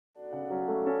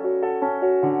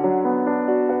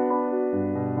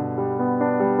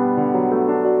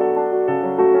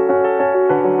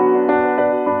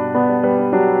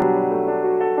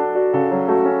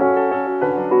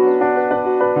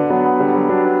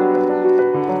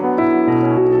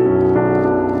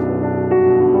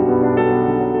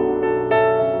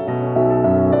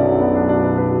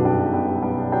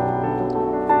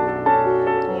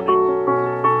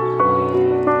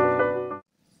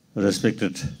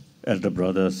respected elder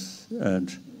brothers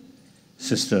and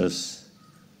sisters,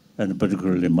 and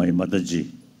particularly my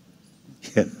Mataji.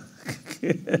 Yeah.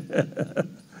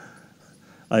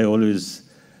 I always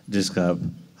describe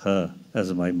her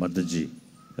as my Mataji.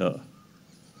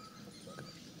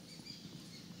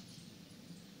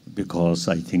 Because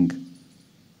I think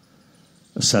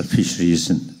a selfish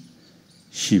reason,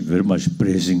 she very much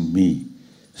praising me.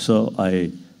 So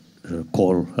I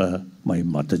call her my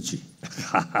Mataji.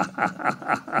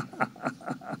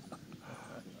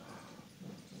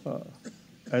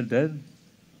 And then,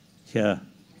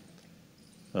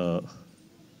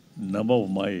 number of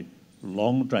my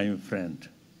long-time friend,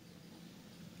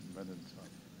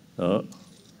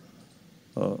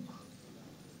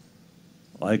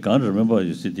 I can't remember,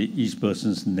 you see, each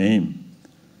person's name,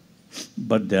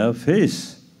 but their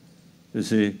face, you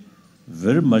see,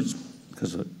 very much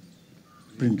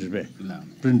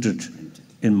printed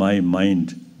in my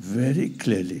mind very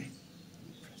clearly.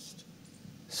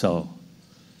 So,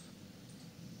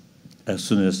 as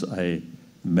soon as I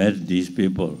met these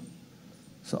people,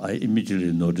 so I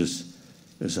immediately noticed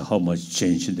how much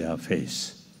change in their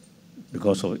face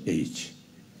because of age.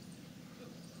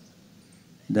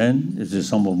 Then it is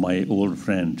some of my old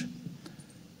friends.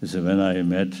 When I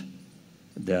met,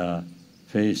 their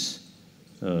face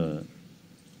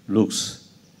looks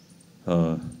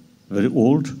very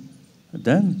old.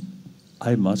 Then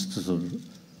I must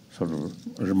sort of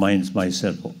remind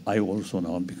myself, I also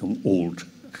now become old.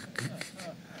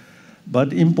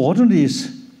 But important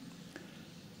is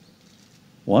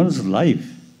one's life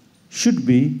should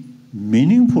be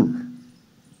meaningful.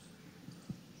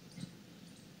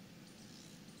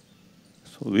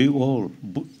 So we all,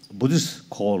 Buddhists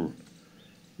call,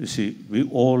 you see, we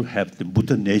all have the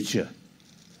Buddha nature.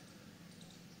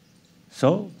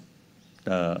 So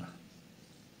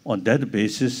on that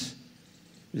basis,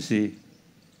 you see,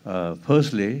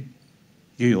 firstly,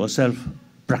 you yourself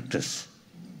practice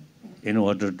in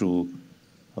order to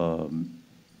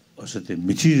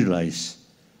materialize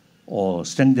or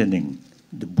strengthening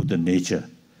the Buddha nature,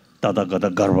 Tathagata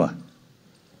Garva.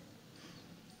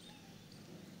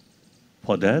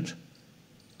 For that,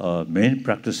 main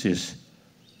practice is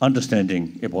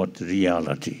understanding about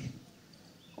reality,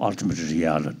 ultimate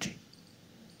reality.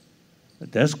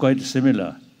 That's quite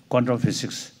similar. Quantum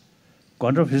physics.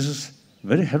 Quantum physics,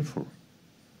 very helpful.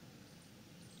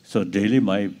 So daily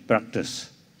my practice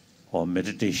or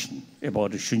meditation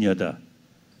about shunyata,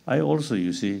 I also,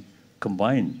 you see,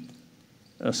 combine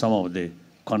some of the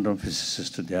quantum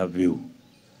physicists to their view.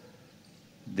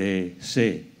 They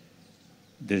say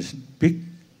there's big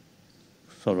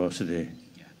sort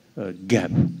of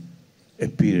gap,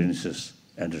 appearances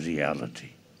and reality.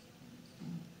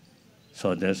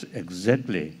 So that's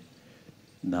exactly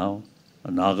now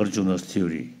Nagarjuna's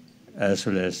theory as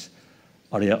well as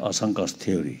Arya Asanka's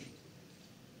theory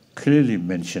clearly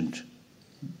mentioned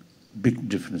big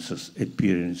differences,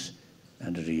 appearance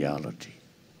and reality.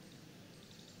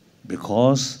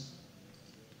 Because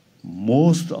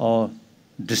most are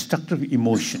destructive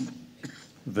emotion,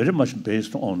 very much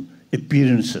based on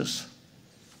appearances.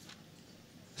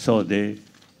 So the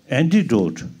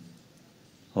antidote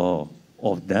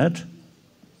of that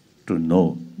to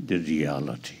know the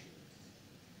reality.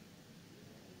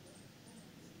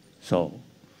 So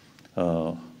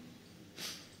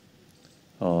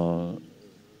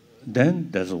then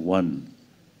there's one.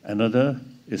 Another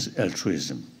is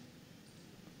altruism.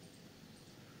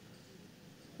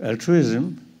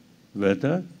 Altruism,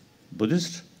 whether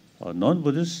Buddhist or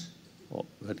non-Buddhist, or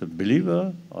whether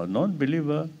believer or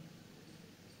non-believer,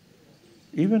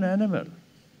 even animal.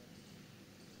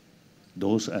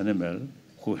 Those animals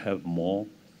who have more,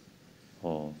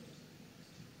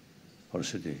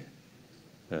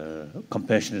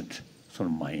 compassionate sort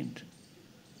of mind,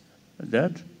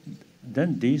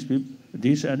 then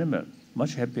these animals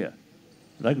much happier,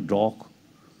 like dog.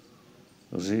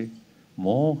 You see,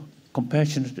 more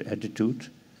compassionate attitude.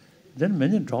 Then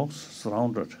many dogs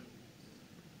surrounded.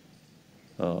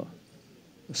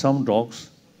 Some dogs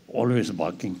always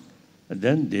barking, and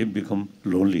then they become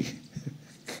lonely.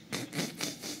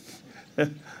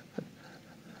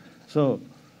 So,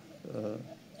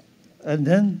 and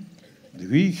then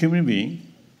we human being,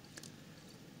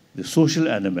 the social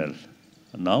animal.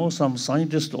 Now some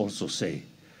scientists also say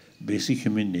basic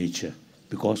human nature,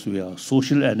 because we are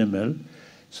social animal,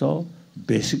 so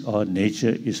basic our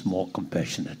nature is more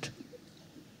compassionate.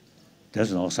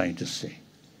 That's what scientists say.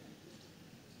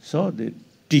 So the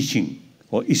teaching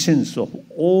or essence of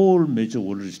all major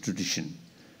world tradition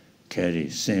carry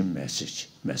same message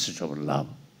of love.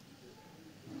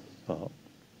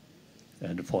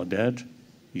 And for that,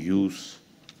 use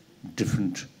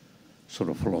different sort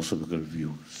of philosophical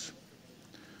views.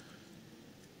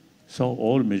 So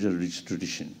all major religious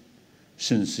tradition,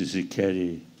 since they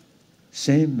carry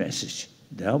same message,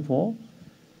 therefore,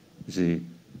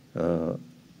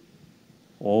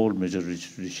 all major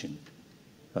religious tradition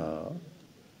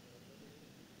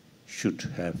should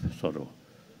have sort of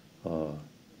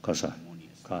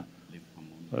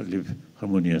live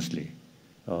harmoniously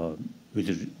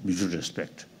with mutual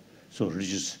respect. So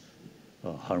religious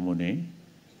harmony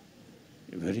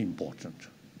very important.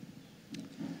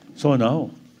 So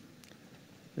now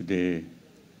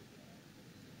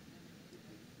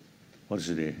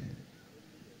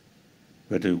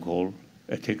whether you call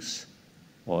ethics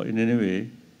or in any way,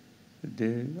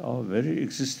 our very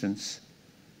existence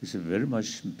is very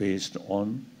much based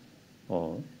on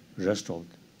rest of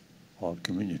our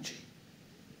community.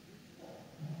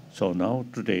 So now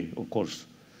today, of course,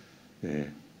 the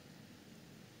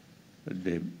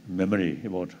memory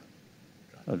about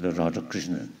the Radha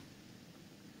Krishnan.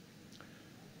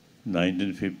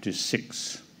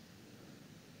 1956,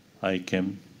 I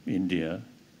came India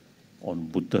on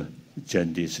Buddha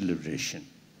Jayanti celebration.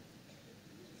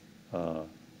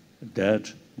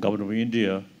 That Government of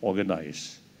India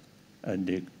organized, and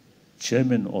the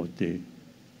chairman of the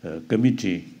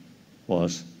committee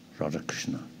was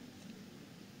Radhakrishna.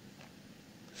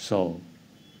 So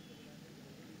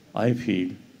I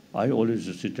feel, I always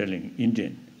used to telling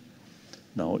Indian,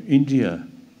 now India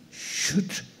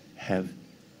should have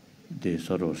the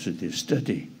sort of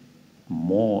study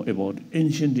more about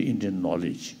ancient Indian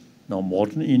knowledge. Now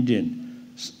modern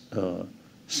Indian,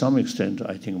 some extent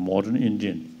I think modern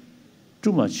Indian,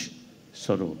 too much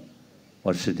sort of,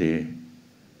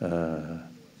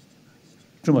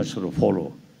 too much sort of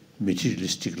follow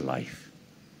materialistic life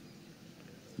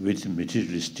with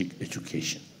materialistic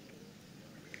education.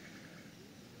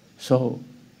 So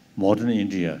modern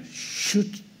India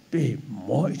should pay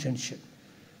more attention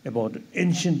about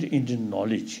ancient Indian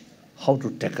knowledge, how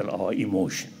to tackle our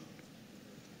emotion.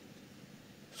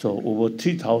 So over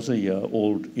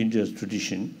 3,000-year-old India's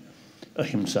tradition,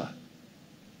 ahimsa,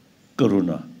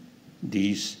 karuna,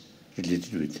 these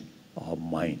related with our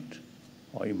mind,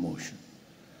 our emotion.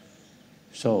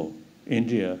 So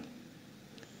India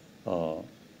have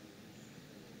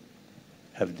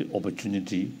the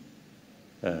opportunity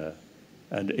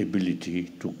and ability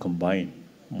to combine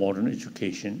modern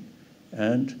education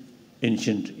and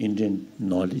ancient Indian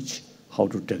knowledge, how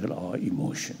to tackle our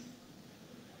emotion.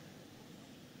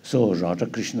 So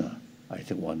Radhakrishna, I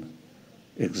think one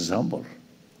example,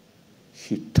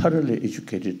 he thoroughly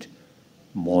educated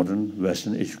modern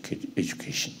Western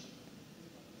education,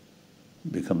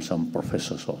 become some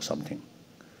professors or something.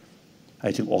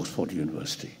 I think Oxford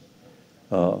University.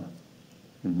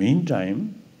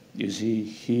 Meantime, you see,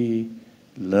 he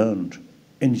learned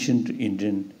ancient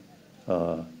Indian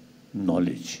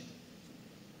knowledge.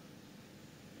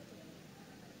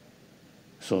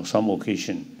 So some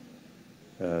occasion,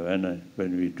 when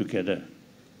we together,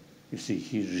 you see,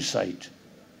 he recite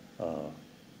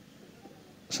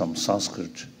some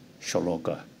Sanskrit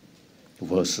shloka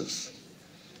verses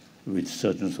with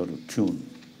certain sort of tune.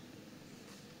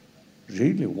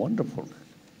 Really wonderful.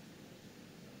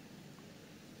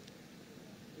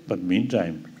 But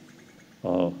meantime,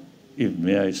 if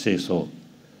may I say so,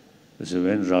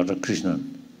 when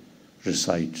Radhakrishnan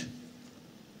recite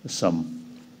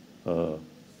some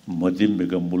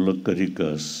Madhyamika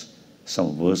Mulakarikas,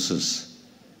 some verses,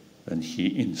 and he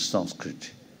in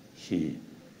Sanskrit, he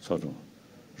sort of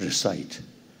recite,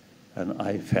 and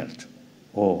I felt,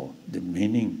 oh, the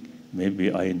meaning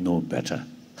maybe I know better.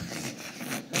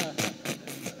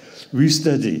 We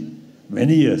study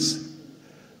many years.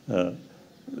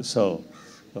 So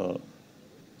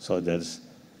that's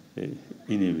in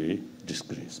a way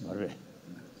disgrace.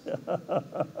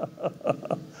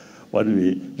 One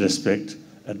way respect,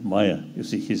 admire. You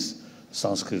see his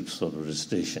Sanskrit sort of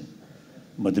recitation,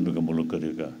 Madhyamika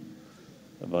Mulukarika.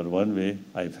 But one way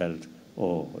I felt,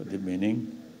 oh, the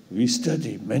meaning, we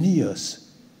study many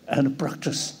years and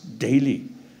practice daily.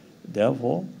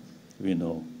 Therefore, we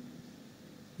know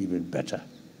even better.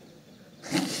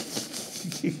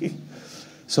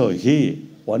 So here,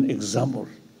 one example,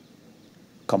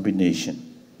 combination,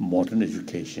 modern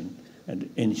education and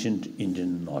ancient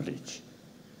Indian knowledge.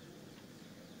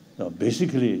 Now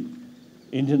basically,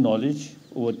 Indian knowledge,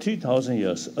 over 3,000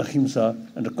 years, ahimsa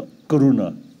and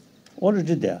karuna,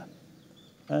 already there.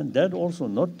 And that also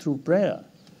not through prayer,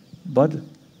 but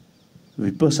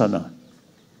vipassana.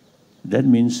 That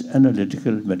means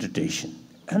analytical meditation,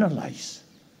 analyze.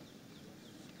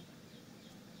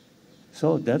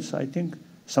 So that's, I think,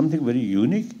 something very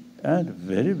unique and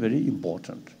very, very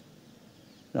important.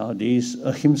 Now, there is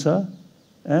ahimsa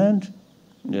and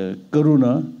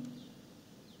karuna.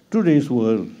 Today's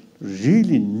world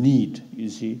really need, you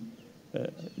see,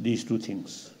 these two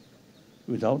things.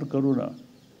 Without karuna,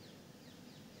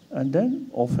 and then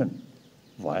often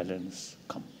violence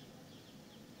comes.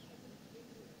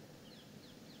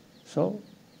 So,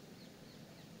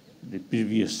 the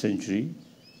previous century,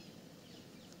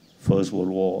 First World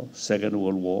War, Second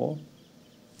World War,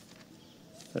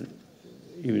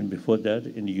 even before that,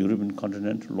 in the European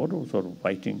continent, a lot of sort of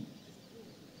fighting.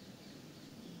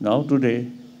 Now today,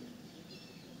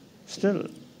 still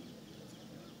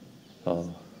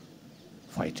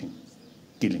fighting,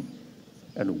 killing.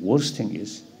 And the worst thing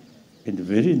is, in the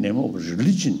very name of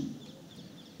religion,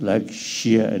 like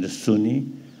Shia and Sunni,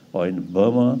 or in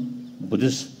Burma,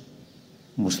 Buddhist,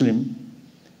 Muslim,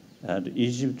 and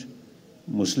Egypt,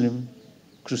 Muslim,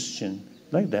 Christian,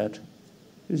 like that,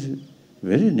 is the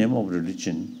very name of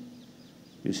religion,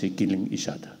 you see, killing each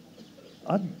other.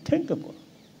 Unthinkable.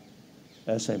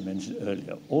 As I mentioned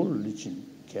earlier, all religion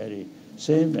carry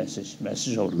same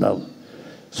message of love.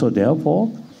 So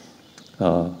therefore,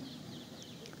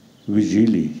 we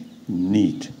really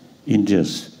need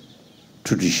India's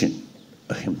tradition,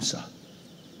 ahimsa,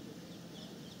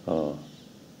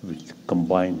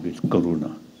 combined with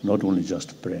karuna, not only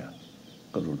just prayer,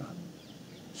 karuna.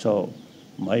 So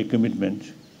my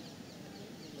commitment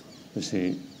is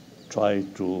try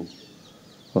to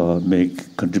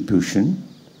make contribution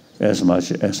as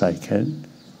much as I can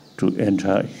to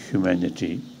entire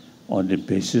humanity on the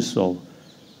basis of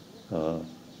the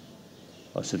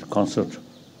concept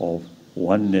of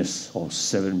oneness of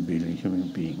 7 billion human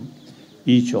beings.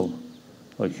 Each of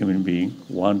a human being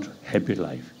want happy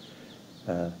life.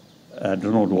 I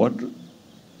don't know what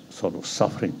sort of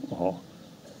suffering or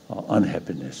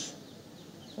unhappiness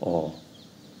or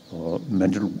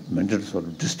mental sort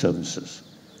of disturbances.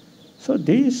 So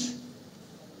these,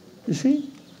 you see,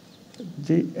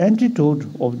 the antidote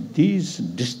of these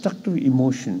destructive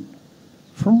emotions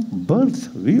from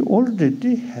birth, we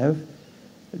already have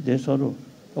the sort of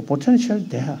a potential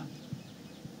there.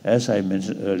 As I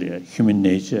mentioned earlier, human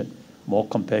nature, more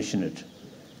compassionate.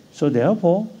 So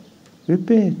therefore, we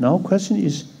pay, now question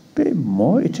is, pay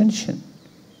more attention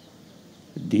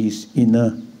these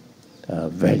inner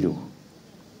value.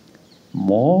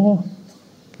 More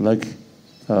like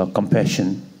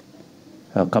compassion.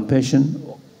 Compassion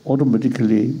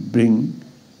automatically bring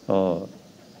also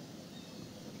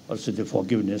the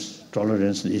forgiveness,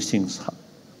 tolerance, these things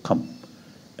come.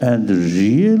 And the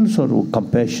real sort of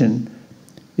compassion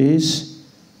is,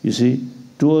 you see,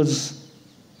 towards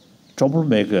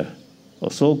troublemaker, or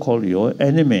so-called your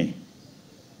enemy,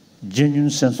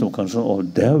 genuine sense of concern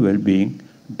of their well-being,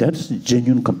 that's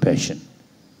genuine compassion.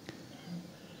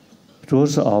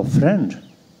 Towards our friend,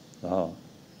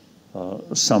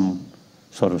 some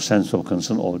sort of sense of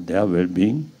concern of their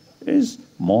well-being is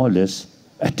more or less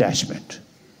attachment.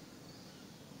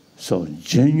 So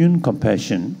genuine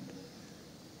compassion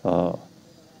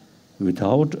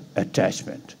without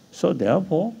attachment. So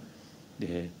therefore,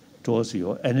 towards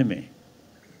your enemy,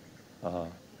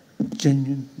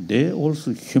 genuine, they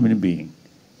also human being,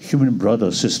 human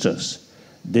brothers, sisters,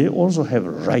 they also have a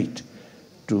right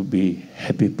to be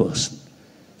happy person.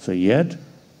 So yet,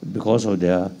 because of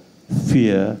their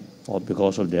fear or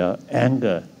because of their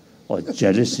anger or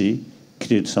jealousy,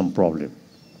 create some problem.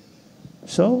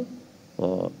 So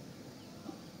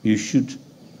you should,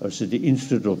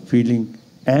 instead of feeling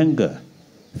anger,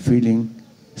 feeling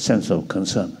sense of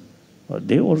concern.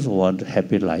 They also want a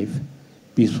happy life,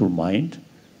 peaceful mind,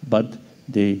 but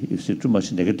they see too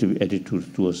much negative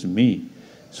attitude towards me.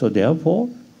 So therefore,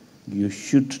 you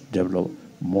should develop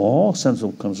more sense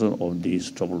of concern of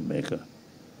these troublemaker.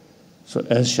 So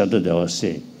as Shantadeva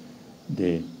say,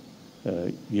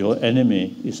 your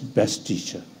enemy is best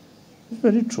teacher. It's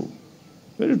very true,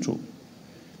 very true.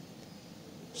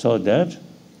 So that,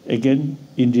 again,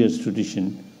 India's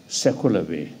tradition, secular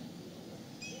way,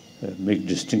 make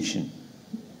distinction,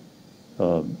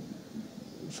 sort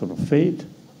of faith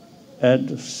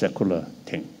and secular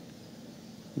thing.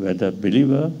 Whether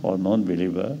believer or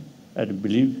non-believer, and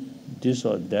believe this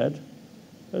or that,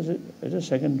 as a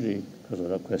secondary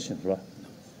sort of question.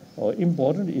 Or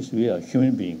important is we are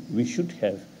human beings. We should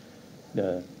have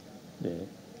the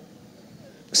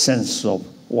sense of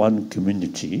one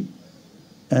community,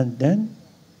 and then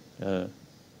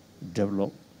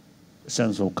develop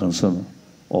sense of concern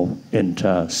of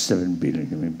entire 7 billion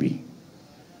human beings.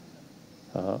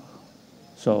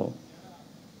 So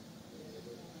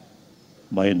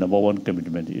my number one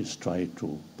commitment is try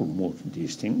to promote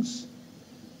these things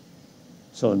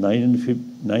So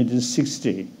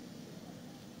 1960,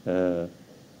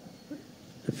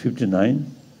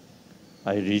 59,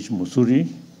 I reached Mussoorie,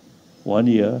 1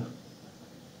 year,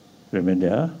 remained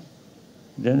there.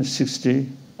 Then 60,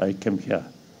 I came here.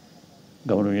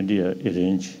 Government of India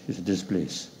arranged this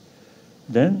place.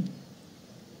 Then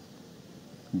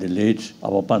the late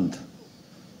Avapant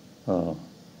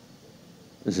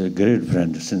is a great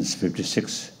friend since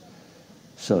 56.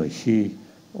 So he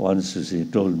once he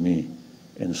told me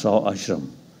in Sao Ashram,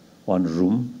 one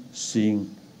room,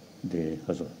 seeing the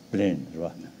plane.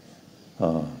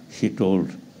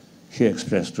 He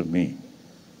expressed to me,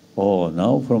 oh,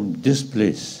 now from this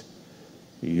place,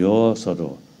 your sort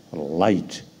of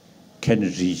light can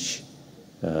reach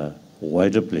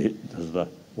wider place,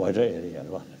 wider area.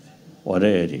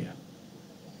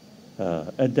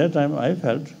 At that time, I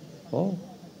felt, oh,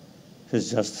 it's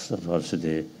just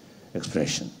the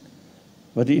expression.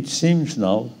 But it seems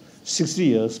now, 60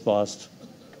 years passed,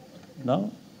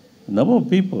 now, a number of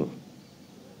people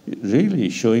really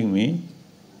showing me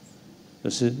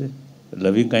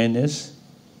loving kindness,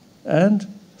 and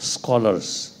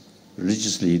scholars,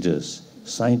 religious leaders,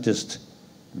 scientists,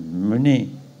 many,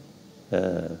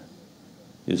 they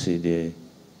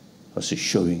are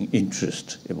showing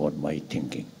interest about my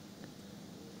thinking.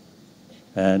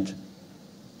 And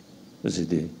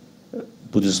the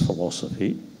Buddhist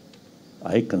philosophy,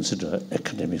 I consider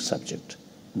academic subject,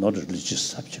 not a religious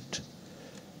subject.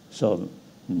 So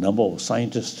number of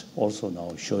scientists also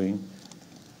now showing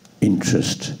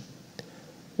interest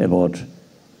about,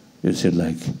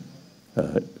 Patitta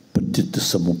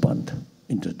Samupanda,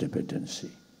 interdependency.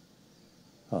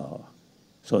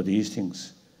 So these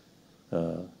things,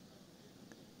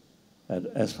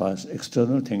 as far as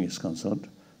external thing is concerned,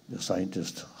 the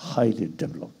scientists highly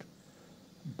developed.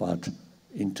 But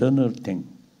internal thing,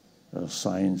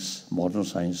 science, modern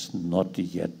science, not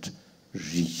yet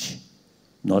reach,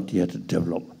 not yet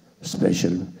develop,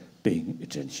 special paying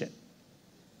attention.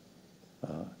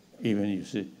 Even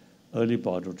early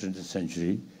part of 20th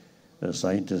century,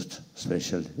 scientists,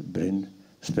 special brain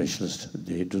specialists,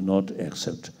 they do not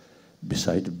accept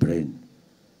beside brain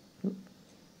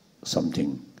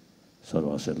something sort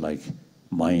of like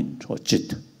mind or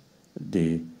chit.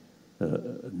 They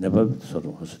never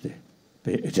they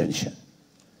pay attention.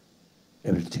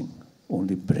 Everything,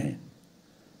 only brain.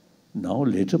 Now,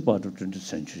 later part of 20th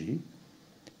century,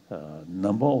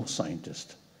 number of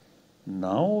scientists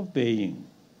now paying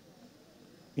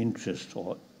interest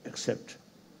or accept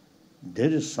there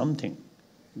is something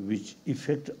which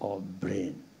affect our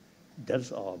brain.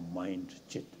 That's our mind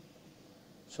chit.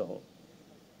 So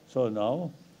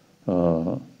now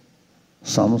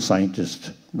some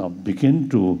scientists now begin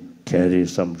to carry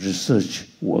some research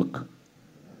work.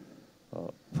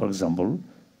 For example,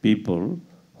 people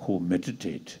who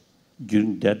meditate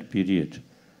during that period,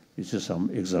 it's some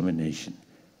examination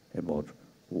about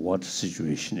what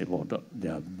situation about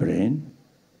their brain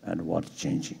and what's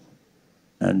changing.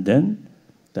 And then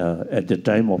at the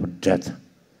time of death,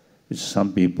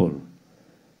 some people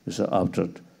after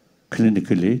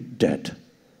clinically dead,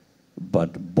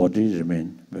 but body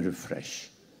remain very fresh.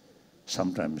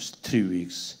 Sometimes 3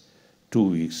 weeks, 2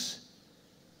 weeks.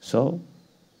 So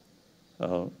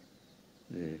the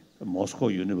Moscow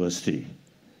University,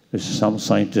 some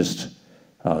scientists,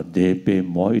 they pay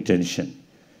more attention.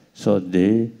 So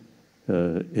they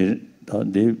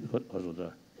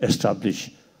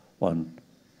establish one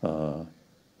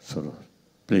sort of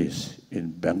place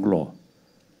in Bangalore.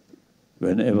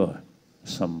 Whenever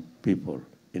some people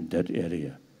in that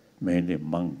area, mainly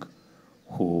monk,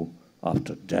 who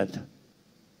after death,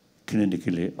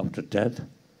 clinically after death,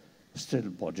 still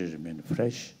body remain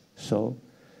fresh, so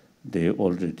they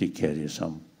already carry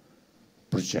some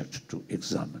project to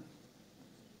examine.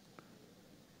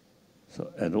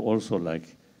 So, and also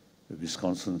like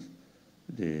Wisconsin,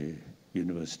 the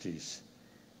university's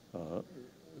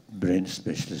brain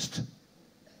specialist,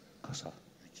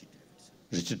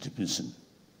 Richard Davidson,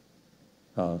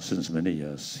 since many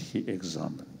years, he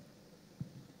examined.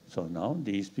 So now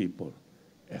these people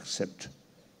accept,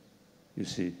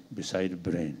 beside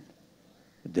brain,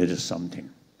 there is something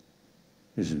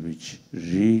which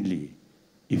really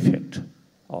affect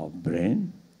our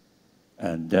brain,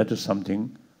 and that is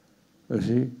something,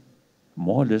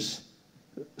 more or less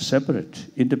separate,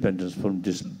 independent from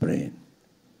this brain.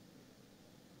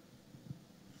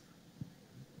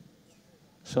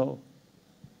 So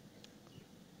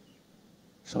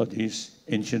this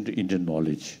ancient Indian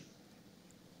knowledge,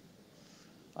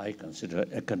 I consider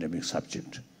academic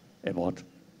subject about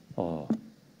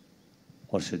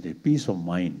the peace of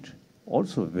mind,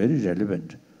 also very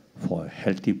relevant for a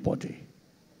healthy body.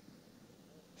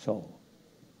 So,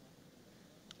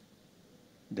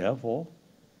 therefore,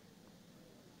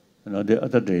 the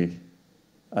other day,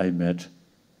 I met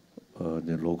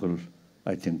the local,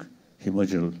 I think,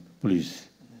 Himachal police.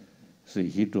 So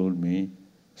he told me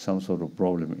some sort of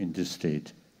problem in this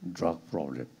state, drug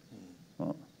problem.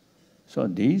 So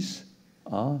these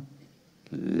are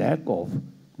lack of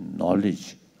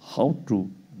knowledge how to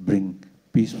bring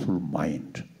peaceful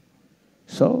mind.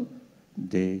 So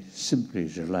they simply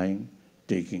relying,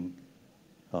 taking,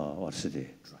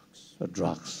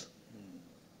 drugs.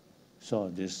 So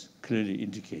this clearly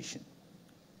indication,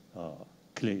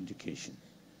 clear indication.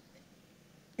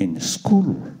 In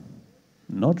school,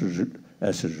 not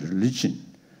as a religion,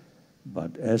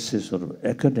 but as a sort of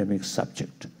academic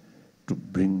subject to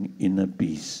bring inner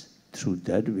peace through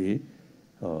that way,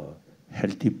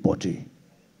 healthy body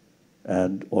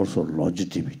and also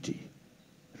longevity.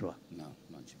 No,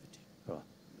 longevity.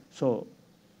 So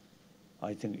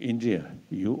I think India,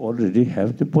 you already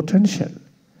have the potential.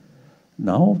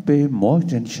 Now pay more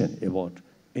attention about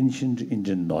ancient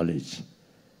Indian knowledge.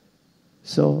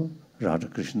 So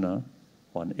Radhakrishna,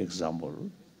 one example.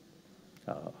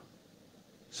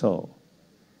 So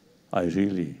I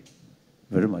really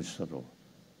very much sort of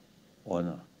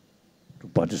honor to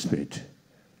participate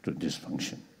to this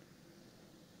function.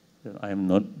 I am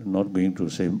not going to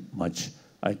say much.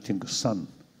 I think sun.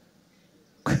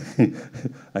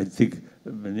 I think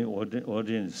many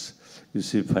audience, you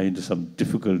see, find some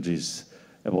difficulties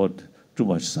about too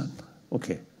much sun.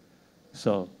 Okay,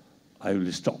 so I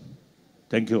will stop.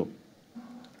 Thank you.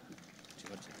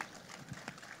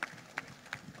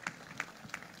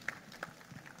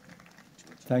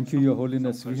 Thank you, Your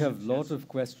Holiness. We have a lot of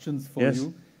questions for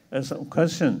you. Yes, some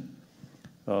question.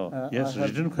 Yes,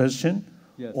 written question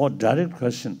or direct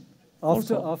question.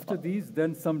 After these,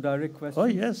 then some direct questions. Oh,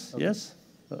 yes, okay. Yes.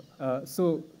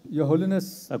 So, Your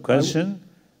Holiness... A question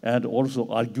and also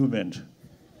argument.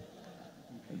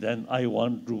 Then I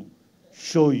want to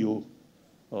show you,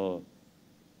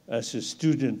 as a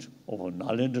student of a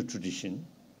Nalanda tradition,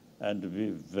 and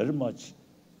we very much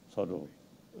sort of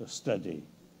study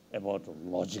about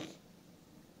logic.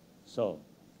 So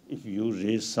if you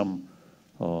raise some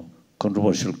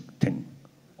controversial thing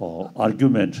or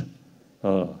argument,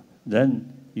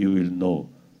 then you will know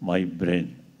my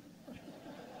brain.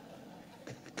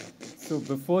 So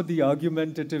before the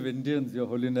argumentative Indians, Your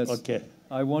Holiness, okay.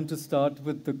 I want to start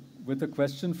with a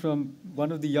question from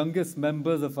one of the youngest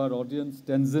members of our audience,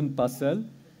 Tenzin Pasel.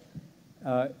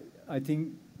 I think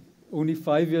only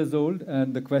 5 years old,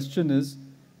 and the question is,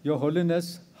 Your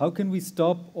Holiness, how can we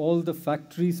stop all the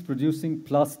factories producing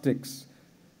plastics?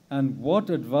 And what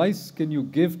advice can you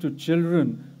give to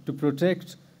children to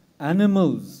protect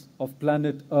animals of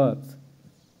planet Earth?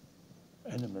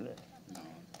 Animal.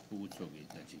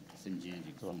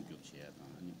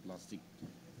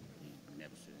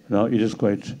 Now it is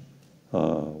quite,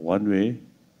 one way,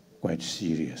 quite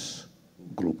serious,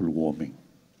 global warming.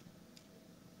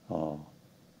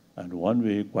 And one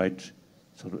way, quite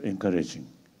sort of encouraging.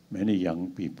 Many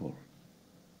young people,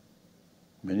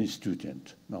 many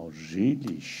students now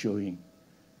really showing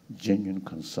genuine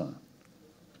concern.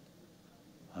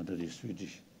 Under the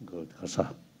Swedish girl,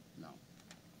 Kasa. No.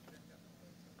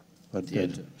 But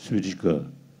that Swedish girl,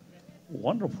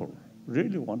 wonderful,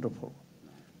 really wonderful.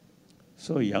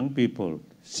 So young people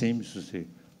seems to say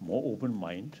more open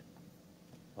mind.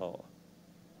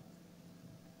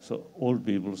 So old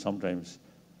people sometimes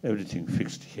everything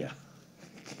fixed here.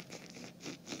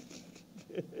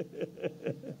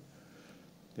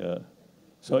 Yeah.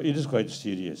 So it is quite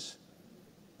serious.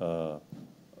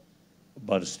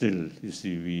 But still, you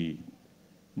see, we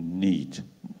need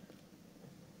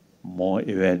more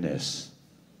awareness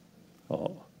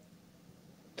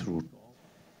through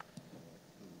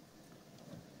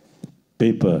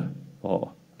paper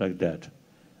or like that.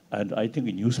 And I think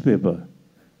a newspaper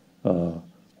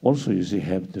also, you see,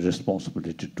 have the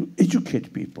responsibility to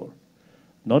educate people,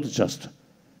 not just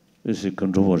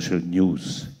controversial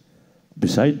news.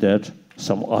 Besides that,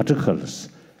 some articles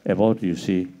about, you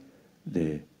see,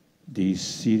 these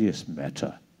serious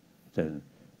matter. Then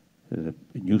the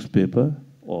newspaper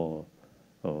or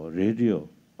radio,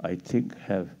 I think,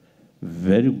 have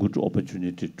very good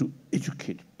opportunity to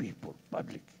educate people,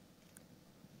 public.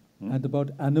 And about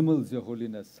animals, Your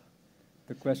Holiness.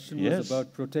 The question was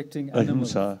about protecting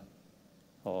animals.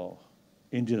 Ahimsa,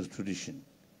 India's tradition,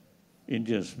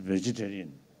 India's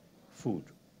vegetarian food,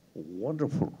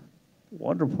 wonderful,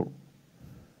 wonderful.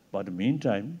 But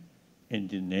meantime, in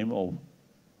the name of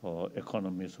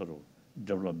economy sort of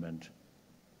development,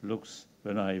 looks,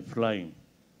 when I flying,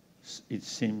 it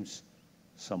seems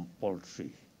some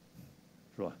poultry.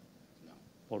 right?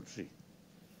 Poultry.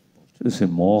 You see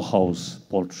more house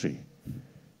poultry.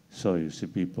 So you see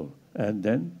people. And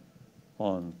then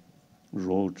on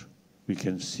road, we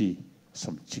can see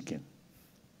some chicken.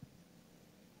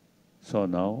 So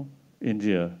now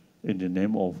India, in the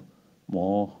name of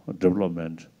more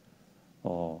development,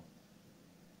 or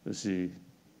you see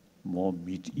more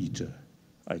meat eater,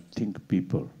 I think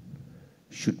people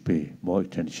should pay more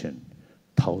attention.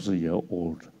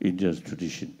 1,000-year-old India's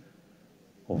tradition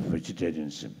of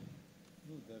vegetarianism.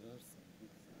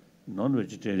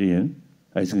 Non-vegetarian,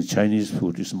 I think Chinese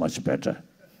food is much better.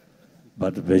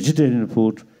 But vegetarian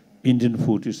food, Indian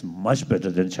food is much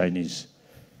better than Chinese.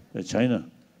 China,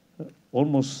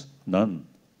 almost none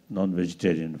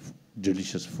non-vegetarian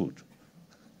delicious food.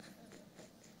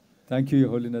 Thank you, Your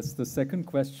Holiness. The second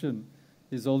question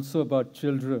is also about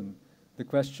children. The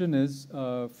question is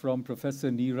from Professor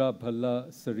Neera Bhalla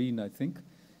Sareen, I think.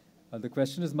 The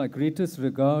question is, my greatest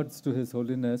regards to His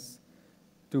Holiness,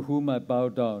 to whom I bow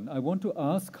down. I want to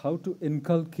ask how to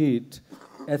inculcate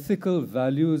ethical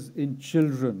values in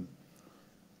children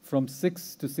from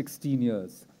 6 to 16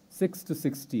 years. 6 to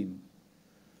 16.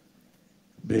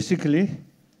 Basically,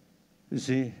 you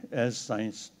see, as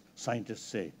scientists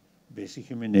say, basic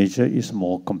human nature is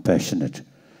more compassionate.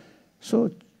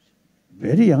 So,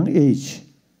 very young age,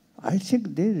 I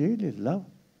think they really love.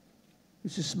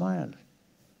 It's a smile,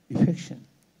 affection.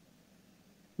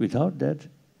 Without that,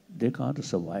 they can't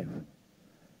survive.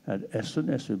 And as soon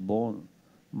as we're born,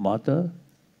 mother,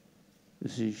 you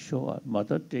see,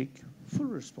 mother take full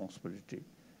responsibility,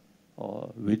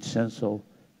 or with sense of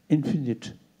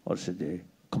infinite, or say they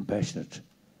compassionate,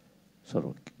 sort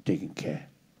of taking care.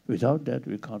 Without that,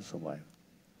 we can't survive.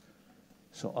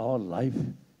 So our life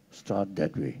starts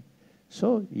that way.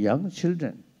 So young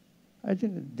children, I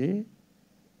think they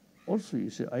also, you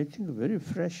see, I think very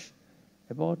fresh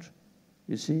about,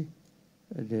 you see,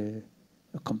 a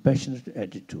compassionate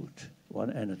attitude,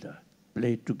 one another,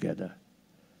 play together.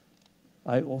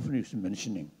 I often used to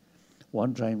mentioning,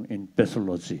 one time in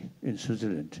pathology in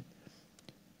Switzerland,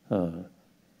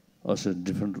 also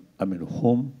different,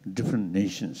 home, different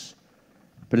nations,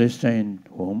 Palestine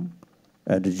home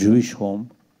and the Jewish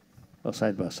home are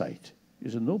side by side.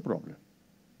 It's no problem.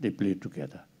 They play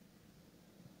together.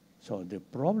 So the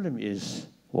problem is,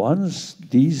 once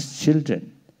these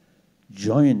children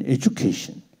join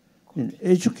education, in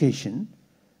education,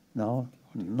 now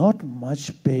not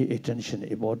much pay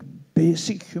attention about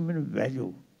basic human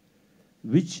value,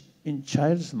 which in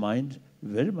child's mind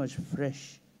very much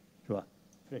fresh.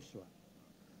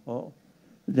 Oh,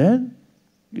 then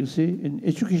you see in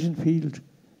education field,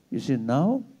 you see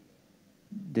now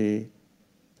they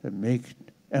make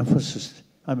emphasis,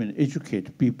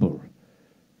 educate people,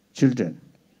 children,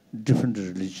 different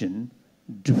religion,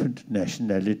 different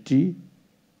nationality,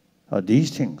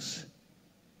 these things.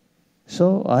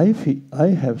 So I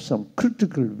have some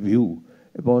critical view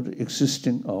about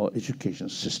existing our education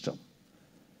system,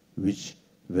 which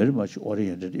very much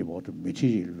oriented about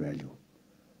material value.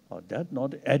 That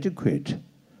not adequate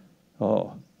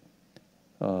to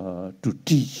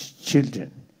teach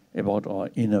children about our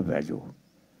inner value.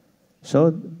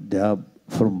 So they are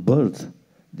from birth,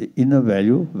 the inner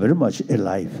value very much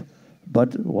alive.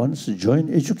 But once join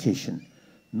education,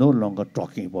 no longer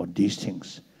talking about these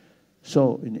things.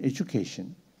 So in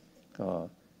education,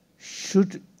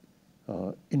 should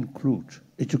include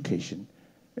education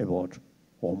about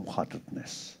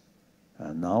warm-heartedness.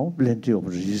 And now plenty of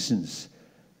reasons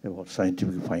about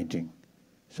scientific finding.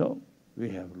 So we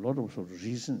have a lot of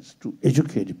reasons to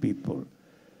educate people.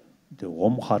 The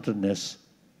warm-heartedness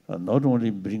not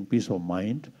only bring peace of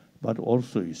mind, but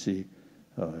also, you see,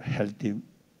 healthy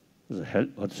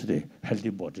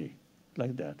body,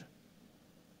 like that.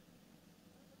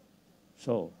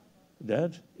 So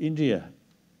that India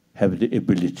have the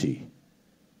ability,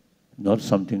 not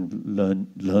something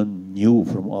learn new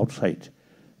from outside,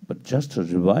 but just to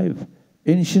revive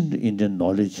ancient Indian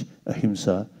knowledge,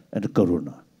 ahimsa and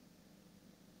karuna.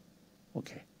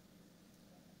 Okay.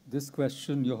 This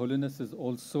question, Your Holiness, is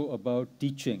also about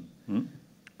teaching.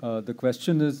 The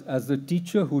question is, as a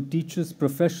teacher who teaches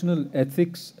professional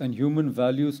ethics and human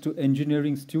values to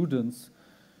engineering students,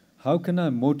 how can I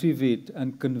motivate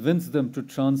and convince them to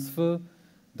transfer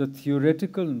the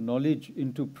theoretical knowledge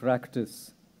into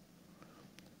practice?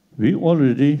 We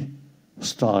already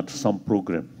start some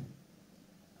program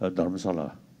at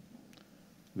Dharamsala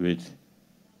with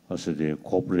the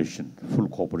cooperation, full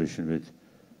cooperation with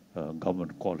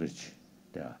government college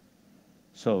there.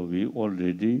 So we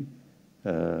already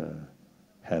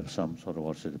have some sort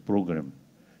of program,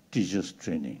 teachers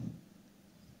training.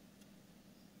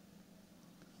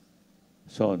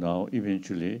 So now,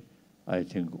 eventually, I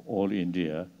think all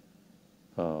India,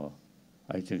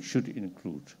 I think, should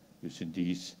include within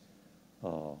these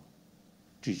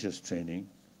teachers' training,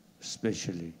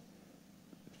 especially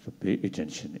to pay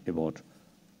attention about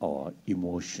our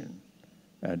emotion.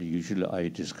 And usually I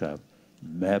describe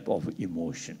map of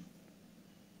emotion.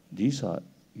 These are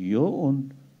your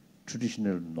own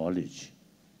traditional knowledge,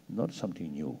 not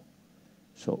something new.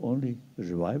 So only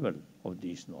revival of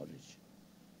this knowledge.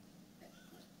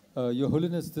 Your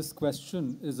Holiness, this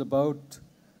question is about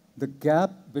the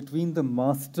gap between the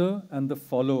master and the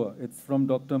follower. It's from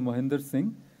Dr. Mohinder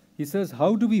Singh. He says,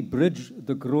 how do we bridge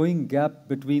the growing gap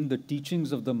between the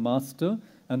teachings of the master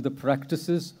and the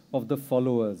practices of the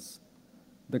followers?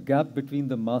 The gap between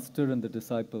the master and the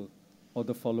disciple or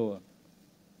the follower.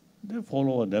 The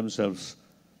follower themselves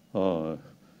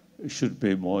should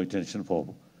pay more attention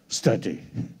for study.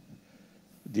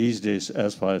 These days,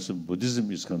 as far as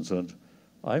Buddhism is concerned,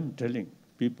 I'm telling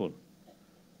people,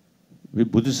 we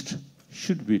Buddhist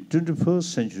should be 21st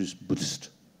century Buddhist,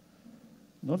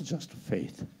 not just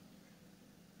faith.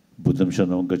 Buddham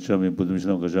Shanam Gacchami, Buddham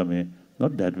Shanam Gacchami,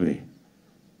 not that way.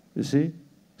 You see,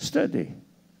 study.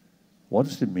 What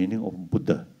is the meaning of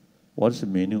Buddha? What is the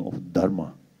meaning of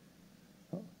Dharma?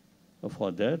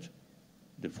 For that,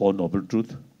 the Four Noble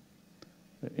Truths.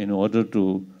 In order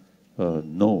to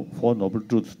know Four Noble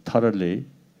Truths thoroughly,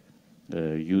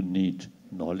 you need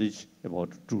knowledge about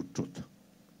true truth.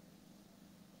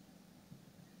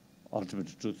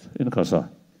 Ultimate truth in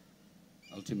Kasa.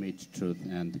 Ultimate truth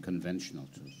and the conventional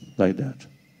truth. Like that.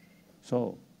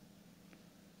 So,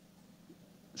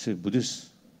 see, Buddhists,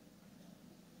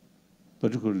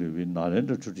 particularly with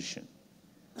Narendra tradition,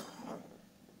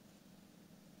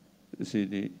 you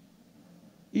see,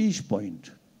 each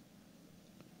point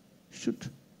should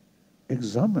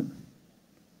examine,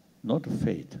 not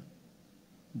faith.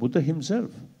 Buddha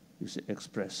himself is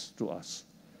expressed to us.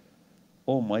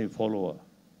 Oh, my follower,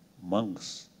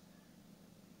 monks,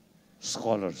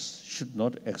 scholars should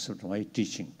not accept my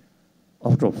teaching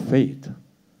out of faith,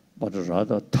 but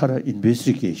rather thorough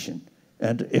investigation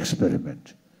and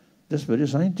experiment. That's very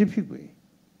scientific way.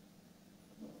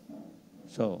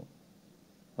 So,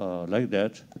 like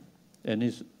that,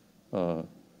 any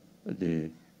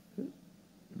the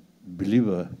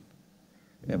believer,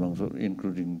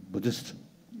 including Buddhist,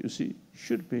 you see,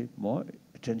 should pay more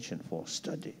attention for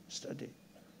study.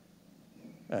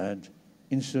 And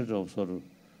instead of sort of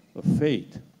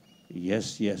faith,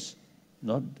 yes,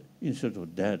 not instead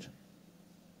of that,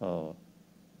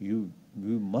 you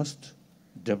must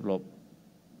develop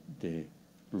the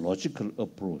logical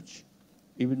approach.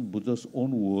 Even Buddha's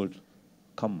own words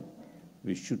come,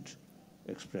 we should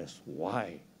express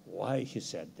why he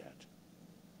said that.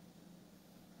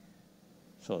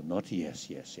 So not yes.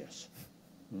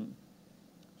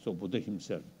 So Buddha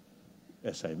himself,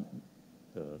 as I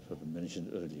sort of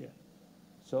mentioned earlier.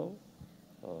 So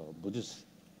Buddhists,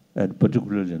 and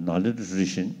particularly in Narendra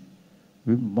tradition,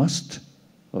 we must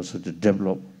also to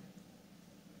develop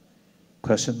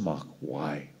question mark,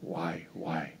 why?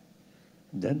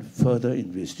 Then further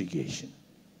investigation.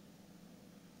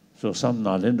 So some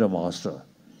Narendra master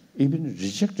even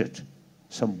rejected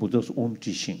some Buddha's own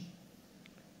teaching.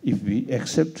 If we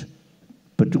accept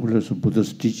particular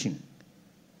Buddha's teaching,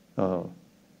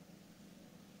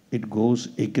 it goes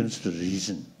against the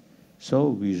reason. So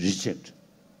we reject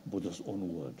Buddha's own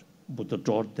word. Buddha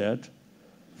taught that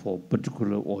for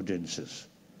particular audiences,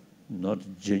 not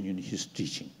genuine his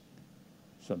teaching.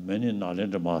 So many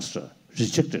Narendra masters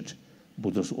rejected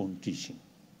Buddha's own teaching.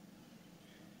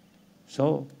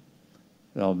 So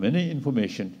now many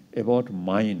information about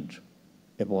mind,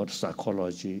 about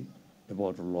psychology,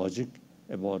 about logic,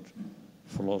 about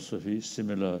philosophy,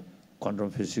 similar quantum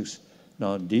physics.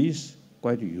 Now these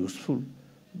quite useful.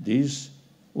 These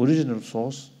original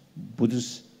source,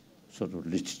 Buddhist sort of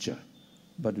literature.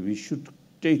 But we should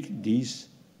take these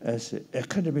as an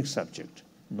academic subject,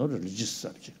 not a religious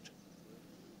subject.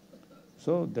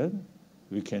 So then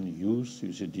we can use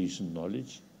this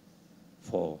knowledge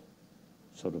for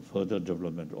sort of further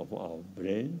development of our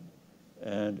brain,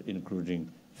 and including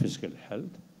physical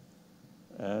health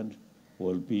and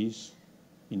world peace,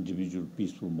 individual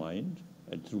peaceful mind,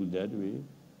 and through that way,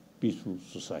 peaceful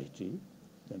society,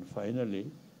 and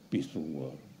finally, peaceful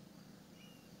world.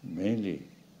 Mainly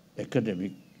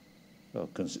academic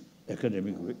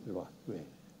way,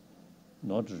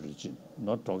 not religion,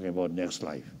 not talking about next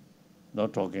life,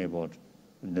 not talking about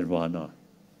nirvana,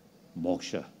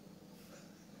 moksha.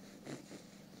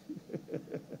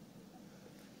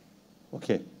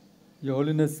 Okay. Your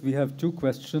Holiness, we have two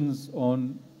questions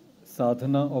on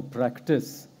sadhana or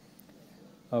practice.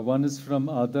 One is from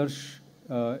Adarsh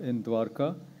in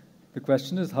Dwarka. The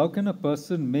question is, how can a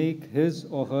person make his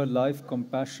or her life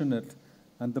compassionate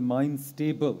and the mind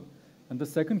stable? And the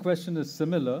second question is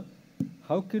similar.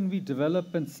 How can we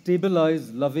develop and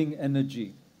stabilize loving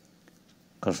energy?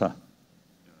 Kasa.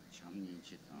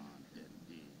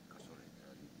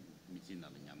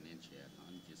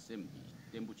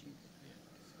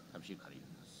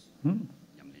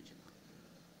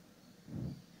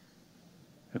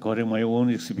 According to my own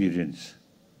experience,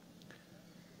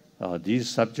 these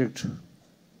subjects,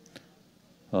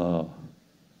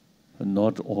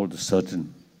 not all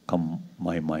certain come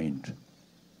my mind.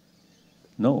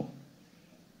 No,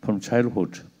 from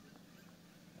childhood,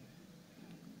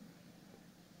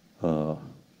 I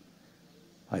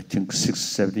think 6,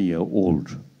 7 year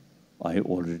old, I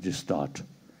already start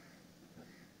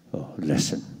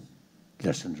lesson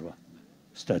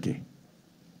study.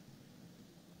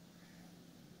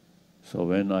 So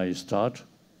when I start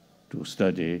to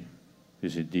study, you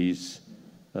see, these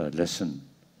lesson,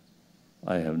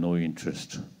 I have no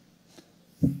interest.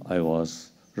 I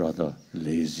was rather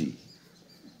lazy.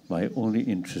 My only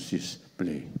interest is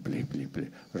play,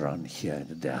 run here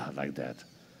and there, like that.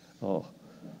 Oh.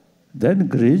 Then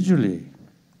gradually,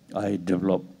 I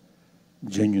developed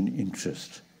genuine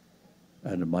interest,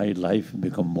 and my life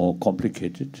become more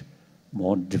complicated,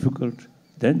 more difficult.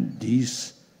 Then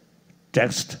these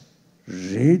texts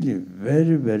really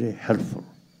very, very helpful.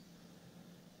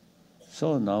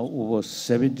 So now over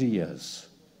 70 years,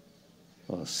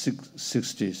 or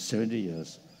 60, 70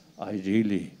 years, I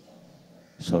really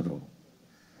sort of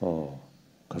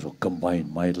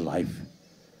combine my life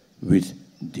with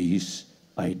these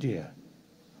ideas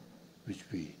which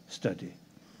we study.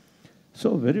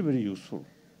 So very, very useful.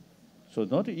 So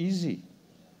not easy.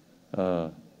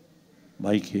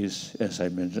 My case, as I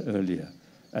mentioned earlier,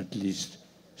 at least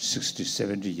 60,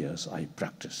 70 years I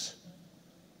practice.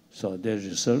 So the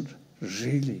result,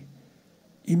 really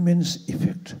immense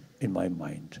effect in my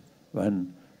mind.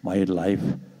 When my life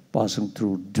passing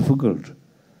through difficult,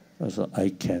 so I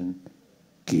can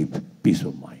keep peace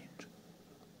of mind.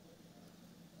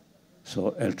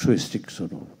 So altruistic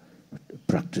sort of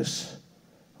practice,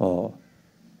 or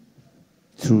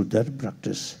through that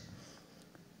practice,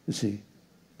 you see,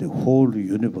 the whole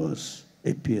universe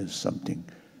appears something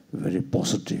very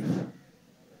positive.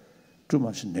 Too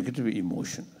much negative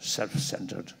emotion,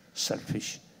 self-centered,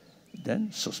 selfish, then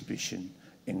suspicion,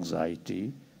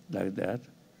 anxiety, like that.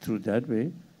 Through that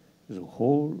way, the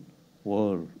whole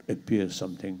world appears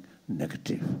something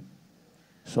negative.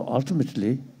 So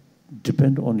ultimately,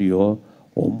 depend on your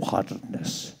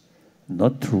own-heartedness,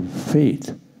 not through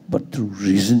faith, but through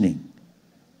reasoning,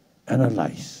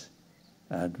 analyze,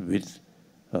 and with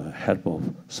help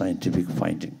of scientific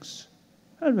findings.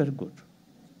 And very good.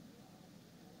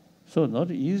 So not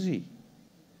easy.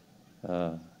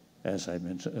 As I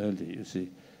mentioned earlier, you see,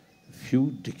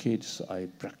 few decades I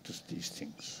practiced these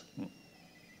things.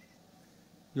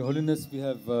 Your Holiness, we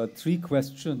have 3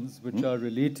 questions which are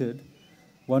related.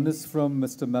 One is from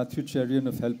Mr. Matthew Cherian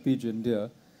of Helpage India.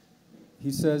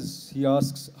 He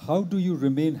asks, how do you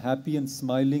remain happy and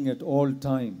smiling at all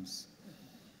times?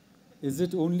 Is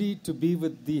it only to be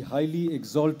with the highly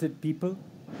exalted people?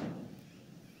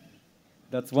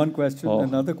 That's one question. Oh.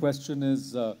 Another question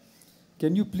is,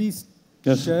 can you please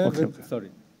Yes, share okay, with... okay.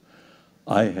 Sorry.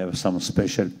 I have some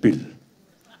special pill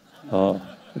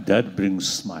that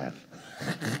brings smile.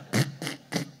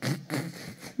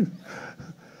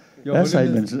 As I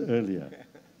mentioned earlier,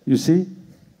 you see,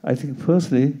 I think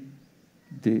firstly,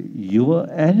 your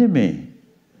enemy,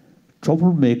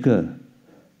 troublemaker,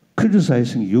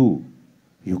 criticizing you,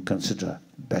 you consider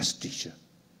best teacher.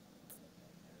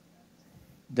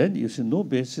 Then you see no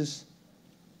basis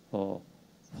for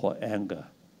anger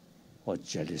or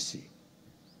jealousy.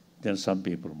 Then some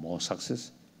people more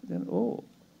success, then oh,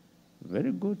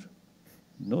 very good,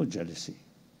 no jealousy.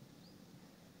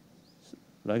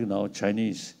 Like now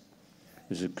Chinese,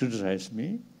 if you criticize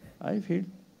me, I feel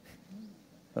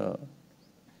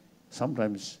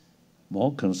sometimes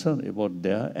more concerned about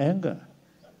their anger.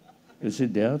 You see,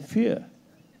 their fear.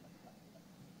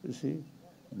 You see,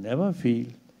 never feel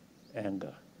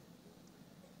anger.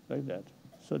 Like that.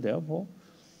 So therefore,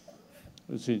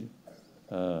 you see,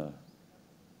 and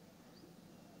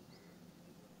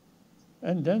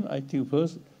then I think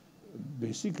first,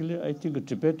 basically I think a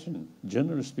Tibetan,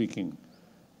 generally speaking,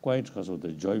 quite because of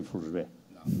the joyful way.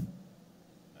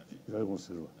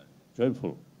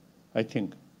 Joyful. I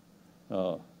think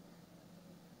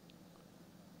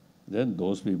then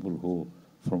those people who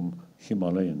from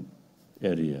Himalayan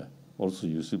area also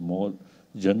you see more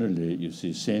generally you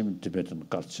see same Tibetan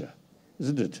culture.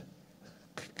 isn't it?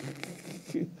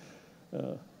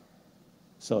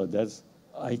 So that's,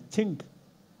 I think,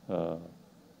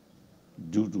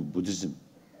 due to Buddhism.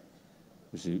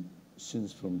 You see,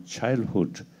 since from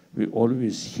childhood, we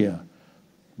always hear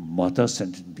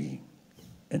mother-centered being,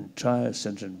 entire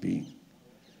sentient being.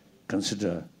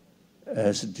 Consider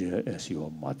as dear as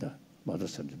your mother,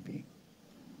 mother-centered being.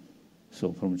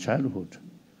 So from childhood,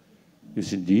 you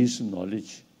see these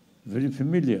knowledge very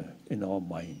familiar in our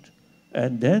mind.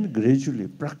 And then gradually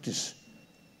practice,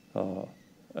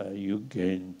 you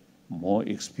gain more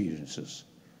experiences.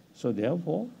 So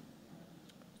therefore,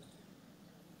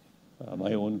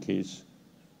 my own case,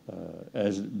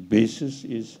 as basis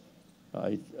is,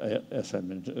 as I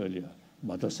mentioned earlier,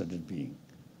 mother-centered being.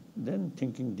 Then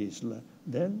thinking this,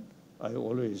 then I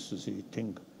always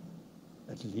think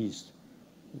at least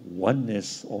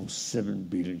oneness of 7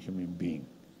 billion human beings.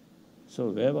 So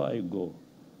wherever I go,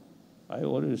 I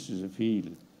always feel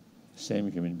same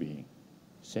human being,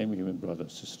 same human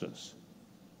brothers, sisters.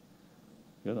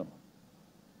 You know.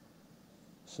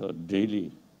 So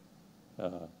daily,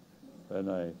 when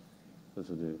I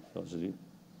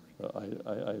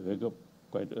wake up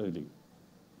quite early,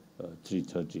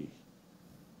 3:30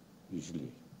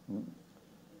 usually.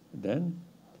 Then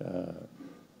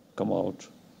come out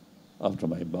after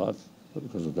my bath,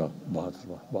 because of the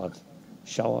bath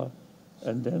shower,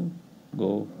 and then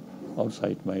go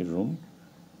outside my room.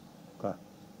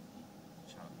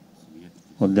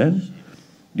 And then,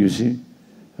 you see,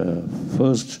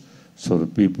 first sort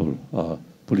of people are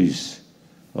police.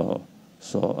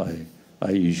 So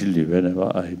I usually,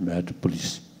 whenever I met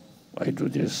police, I do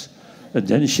this, and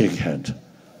then shake hand.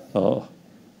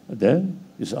 Then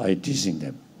is I teasing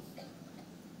them.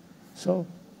 So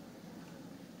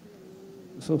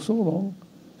long,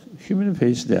 human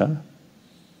face there,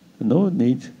 no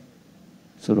need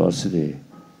to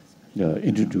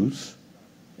introduce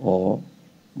or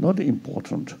not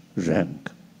important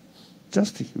rank,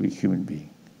 just a human being.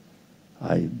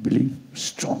 I believe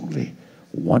strongly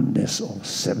oneness of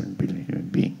 7 billion human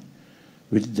beings.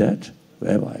 With that,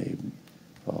 wherever I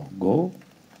go,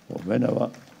 or whenever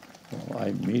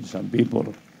I meet some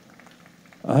people,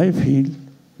 I feel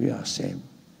we are same,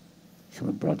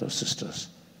 human brothers, sisters.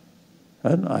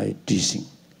 And I teasing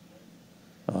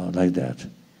like that.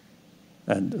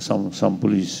 And some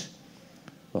police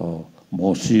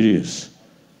more serious.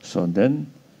 So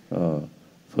then,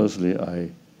 firstly,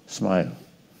 I smile.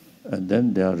 And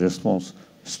then their response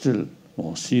still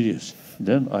more serious.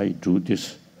 Then I do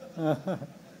this.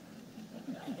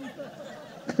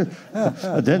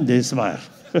 Then they smile.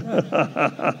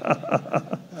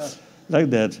 Like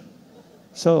that.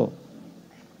 So,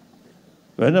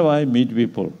 whenever I meet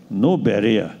people, no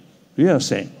barrier, we are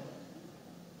same.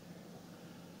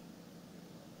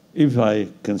 If I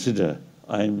consider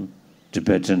I'm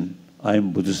Tibetan,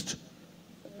 I'm Buddhist,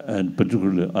 and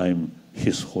particularly I'm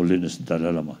His Holiness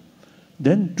Dalai Lama,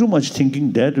 then too much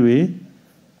thinking that way,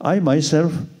 I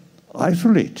myself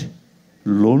isolate,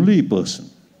 lonely person,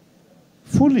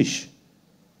 foolish.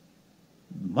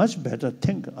 Much better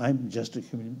think I'm just a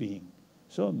human being.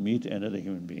 So meet another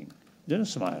human being, then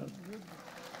smile.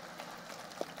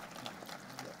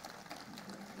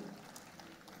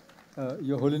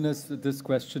 Your Holiness, this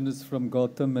question is from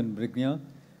Gautam and Brigna.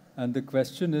 And the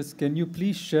question is, can you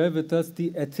please share with us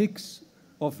the ethics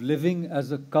of living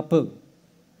as a couple?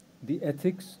 The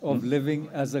ethics of living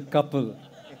as a couple.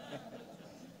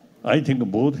 I think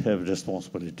both have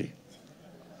responsibility.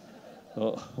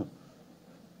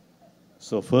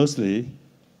 So firstly,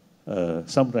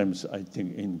 sometimes I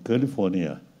think in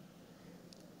California,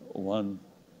 one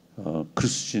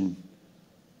Christian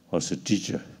was a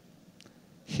teacher.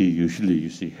 He usually, you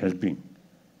see, helping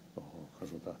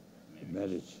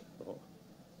marriage.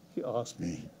 He asked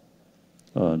me.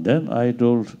 Then I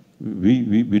told,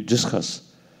 we discussed.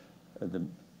 The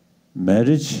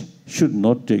marriage should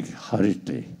not take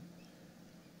hurriedly.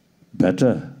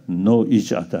 Better know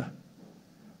each other.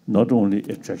 Not only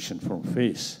attraction from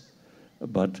face,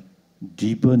 but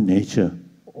deeper nature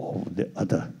of the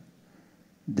other.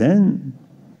 Then,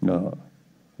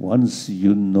 once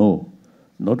you know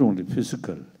not only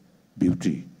physical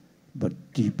beauty, but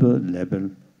deeper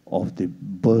level of the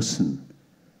person,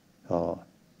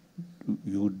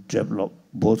 you develop,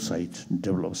 both sides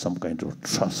develop some kind of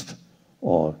trust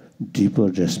or deeper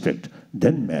respect,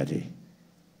 then marry.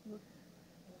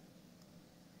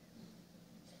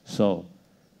 So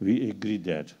we agree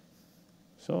that.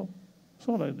 So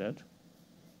like that.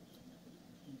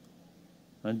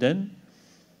 And then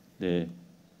the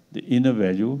inner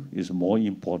value is more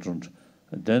important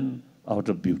than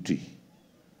outer beauty.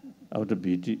 Outer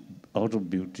beauty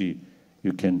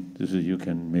you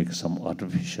can make some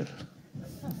artificial.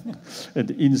 And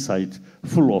the inside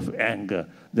full of anger,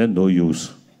 then no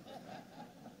use.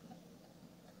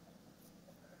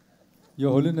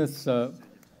 Your Holiness,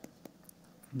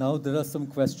 now there are some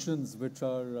questions which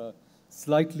are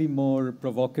slightly more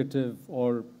provocative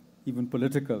or even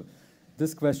political.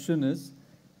 This question is,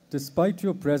 despite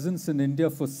your presence in India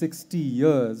for 60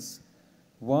 years,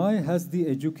 why has the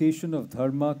education of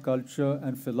dharma, culture,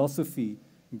 and philosophy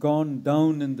gone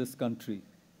down in this country?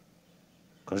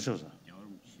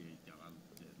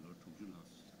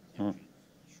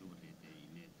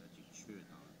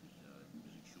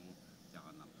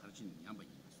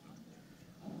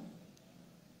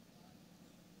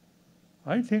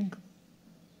 I think,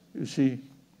 you see,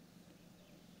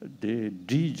 they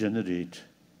degenerate,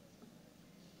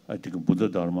 I think, Buddha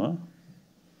Dharma,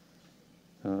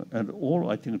 and all,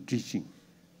 I think, teaching.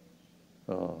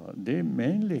 They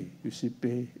mainly, you see,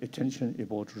 pay attention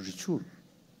about ritual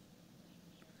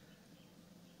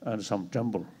and some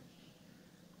temple.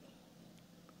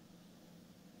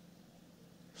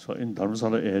 So in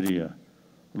Dharmasala area,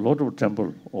 a lot of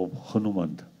temple of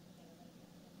Hanuman.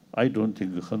 I don't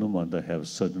think Hanuman have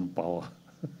certain power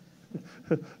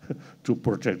to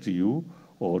protect you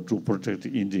or to protect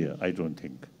India. I don't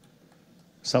think.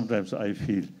 Sometimes I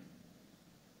feel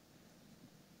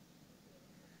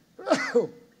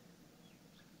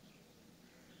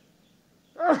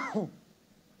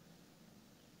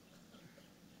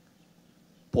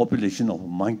population of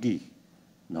monkey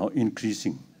now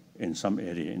increasing in some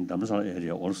area, in Dhammasala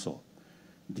area also.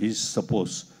 These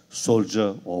suppose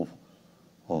soldier of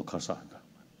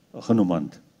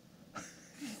Hanuman.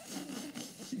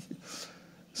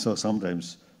 So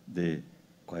sometimes they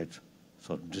quite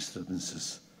sort of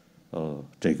disturbances,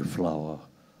 take a flower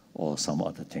or some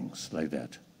other things like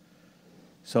that.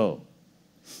 So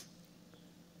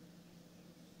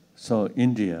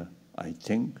India, I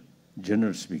think,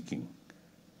 generally speaking,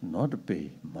 not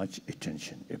pay much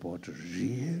attention about the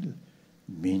real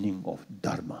meaning of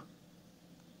Dharma.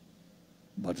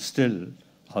 But still,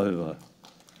 however,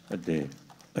 the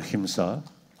ahimsa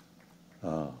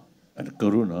and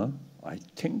karuna, I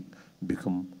think,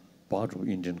 become part of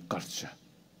Indian culture.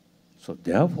 So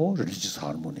therefore, religious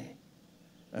harmony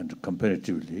and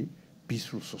comparatively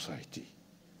peaceful society.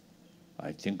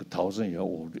 I think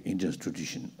 1,000-year-old India's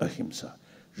tradition, ahimsa,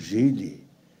 really,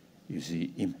 you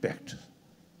see, impact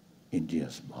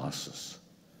India's masses.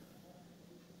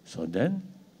 So then,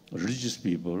 religious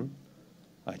people,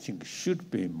 I think,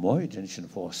 should pay more attention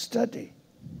for study,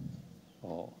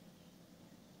 or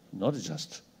not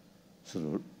just sort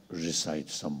of recite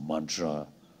some mantra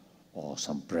or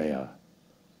some prayer.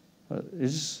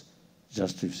 It's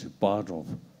just a part of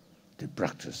the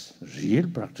practice. Real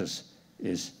practice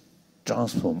is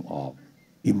transform of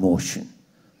emotion.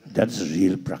 That's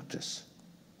real practice.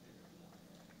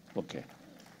 Okay.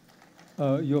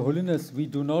 Your Holiness, we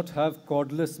do not have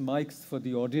cordless mics for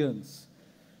the audience.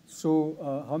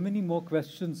 So how many more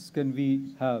questions can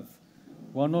we have?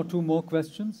 One or two more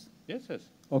questions? Yes, yes.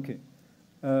 Okay.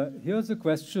 Here's a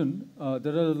question.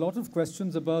 There are a lot of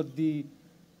questions about the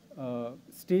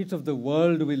state of the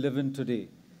world we live in today.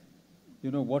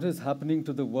 You know, what is happening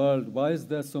to the world? Why is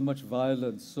there so much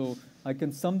violence? So I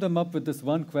can sum them up with this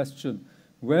one question.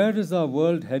 Where is our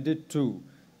world headed to?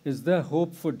 Is there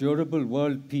hope for durable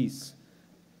world peace?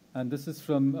 And this is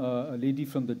from a lady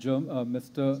from the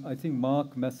Mr. I think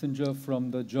Mark Messenger from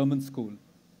the German school.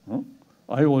 Huh?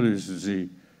 I always say,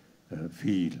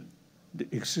 feel the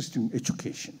existing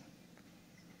education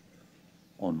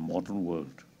on modern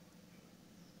world.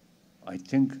 I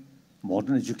think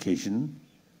modern education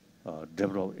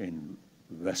developed in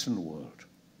Western world.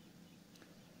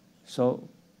 So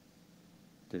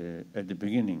at the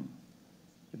beginning,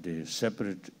 the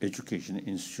separate education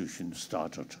institution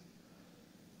started.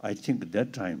 I think at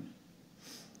that time,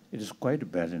 it is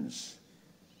quite balanced.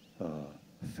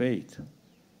 Faith,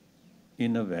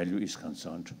 inner value is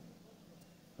concerned.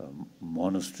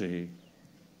 Monastery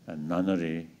and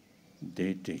nunnery,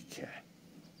 they take care.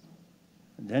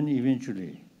 And then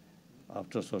eventually,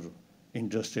 after sort of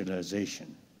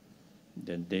industrialization,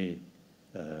 then they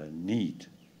need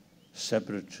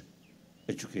separate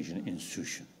education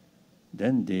institution.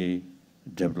 Then they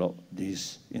develop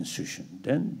this institution.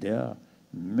 Then they are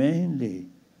mainly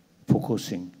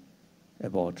focusing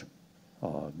about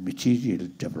material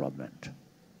development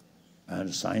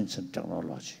and science and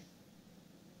technology.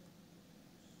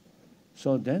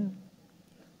 So then,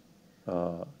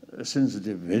 since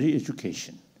the very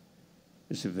education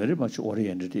is very much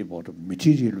oriented about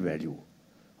material value,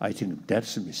 I think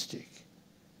that's a mistake.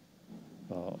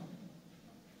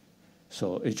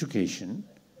 So education,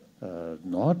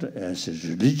 not as a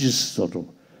religious sort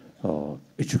of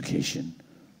education,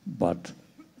 but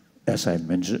as I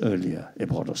mentioned earlier,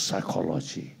 about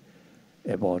psychology,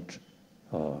 about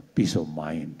peace of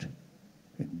mind.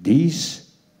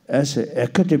 These, as an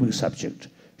academic subject,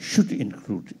 should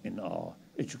include in our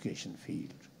education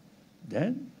field.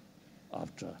 Then,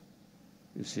 after,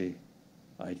 you see,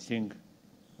 I think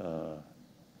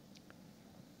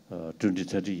 20,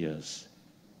 30 years,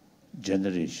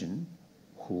 generation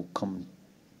who come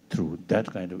through that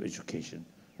kind of education,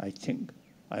 I think,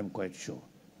 I'm quite sure,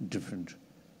 different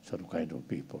sort of kind of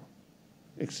people.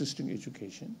 Existing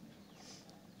education,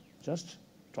 just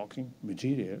talking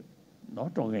material,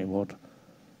 not talking about,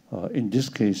 in this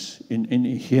case,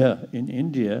 here in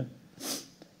India,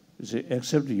 they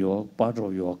accept your part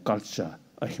of your culture,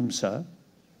 ahimsa,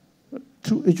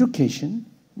 through education,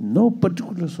 no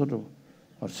particular sort of,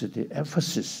 or say, the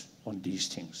emphasis on these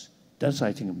things. That's,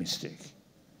 I think, a mistake.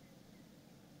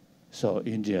 So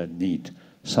India need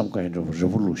some kind of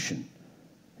revolution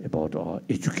about our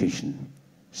education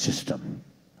system,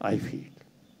 I feel.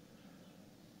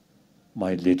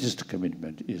 My latest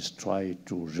commitment is try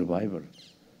to revival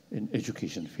in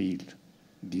education field.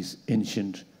 These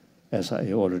ancient, as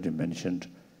I already mentioned,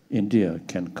 India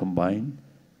can combine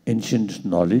ancient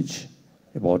knowledge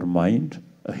about mind,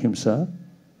 ahimsa,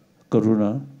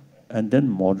 karuna, and then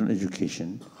modern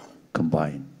education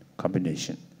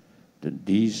combination. Then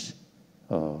these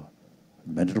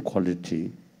mental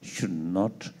quality should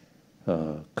not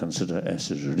consider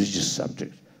as a religious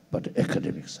subject, but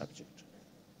academic subject.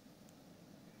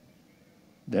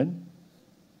 Then?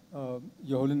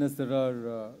 Your Holiness, there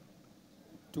are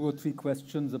 2 or 3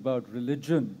 questions about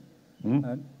religion.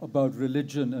 And about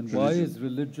religion, and why is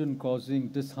religion causing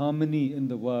disharmony in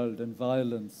the world and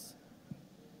violence?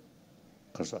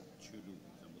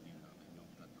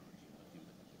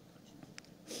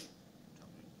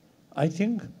 I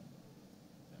think,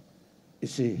 you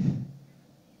see,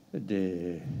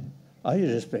 I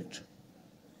respect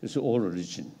all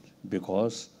religion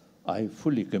because I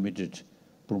fully committed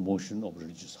promotion of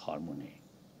religious harmony.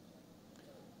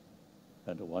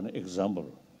 And one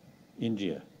example,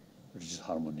 India, religious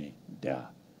harmony there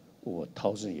over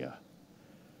 1,000 years.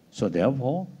 So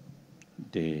therefore,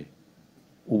 the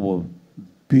over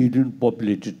billion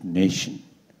populated nation,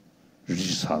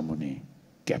 religious harmony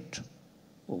kept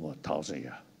over 1,000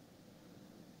 years.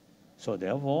 So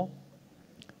therefore,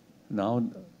 now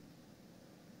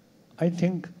I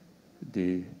think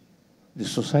the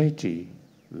society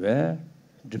where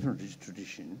different religious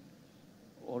tradition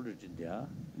already there,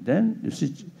 then you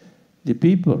see the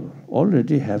people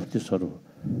already have this sort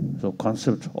of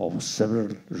concept of several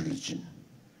religion.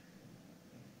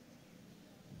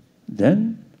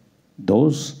 Then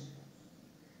those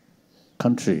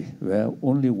country where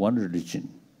only one religion,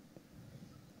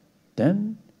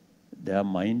 then their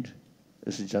mind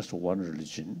is just one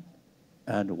religion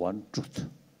and one truth.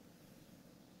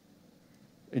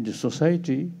 In the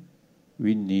society,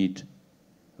 we need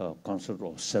a concept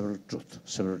of several truth,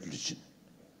 several religion.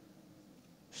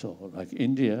 So like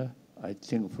India, I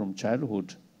think from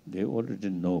childhood, they already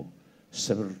know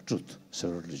several truth,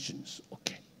 several religions.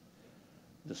 Okay.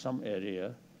 There's some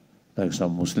area, like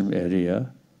some Muslim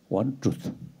area, one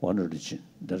truth, one religion.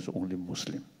 That's only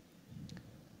Muslim.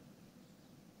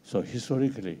 So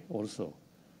historically also,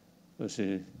 you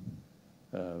see,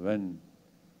 when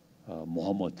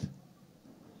Muhammad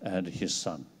and his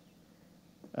son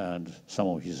and some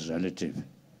of his relatives,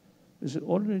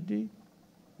 already,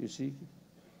 you see,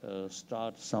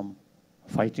 start some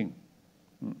fighting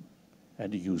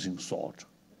and using sword.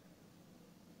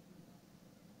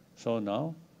 So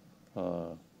now,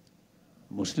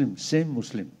 same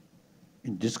Muslim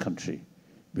in this country,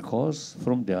 because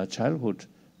from their childhood,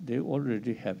 they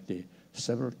already have the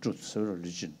several truths, several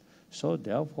religion. So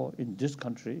therefore, in this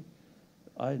country,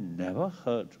 I never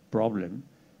heard problem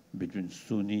between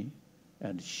Sunni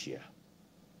and Shia.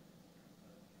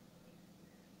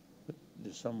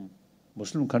 There's some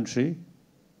Muslim country,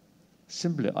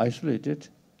 simply isolated,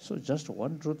 so just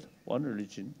one truth, one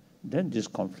religion, then this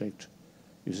conflict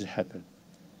is happen.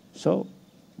 So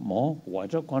more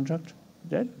wider contract,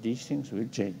 then these things will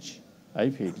change. I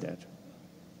feel that.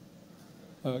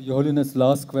 Your Holiness,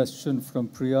 last question from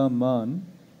Priya Man.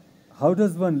 How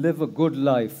does one live a good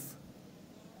life?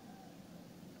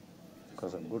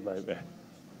 Because a good life,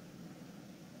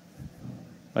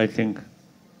 I think,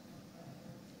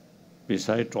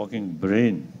 beside talking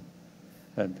brain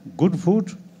and good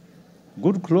food,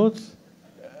 good clothes,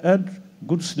 and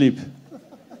good sleep.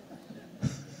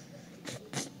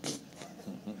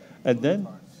 And then,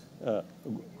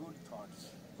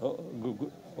 Oh,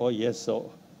 good. Oh yes,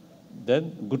 so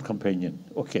then good companion.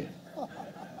 Okay.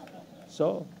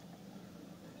 So,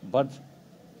 but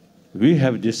we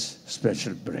have this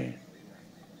special brain.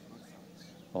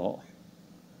 Oh,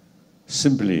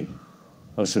 simply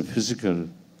as a physical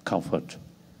comfort,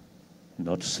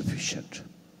 not sufficient.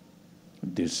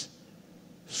 This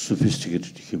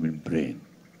sophisticated human brain.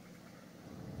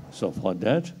 So for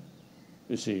that,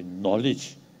 you see,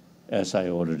 knowledge, as I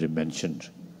already mentioned,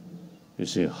 you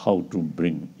see how to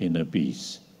bring inner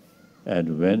peace.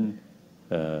 And when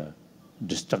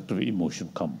destructive emotion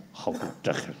come, how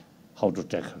to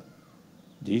tackle.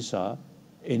 These are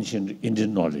ancient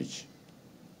Indian knowledge,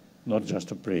 not just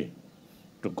to pray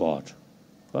to God,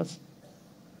 but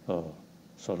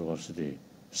sort of also the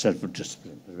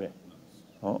self-discipline,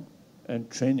 right? And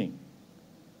training.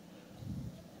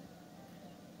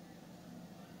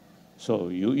 So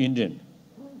you Indian,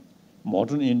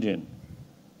 modern Indian,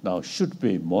 now should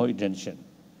pay more attention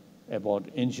about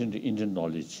ancient Indian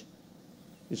knowledge.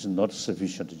 It's not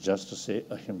sufficient just to say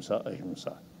ahimsa,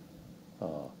 ahimsa,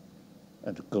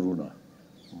 and karuna.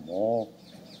 More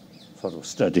sort of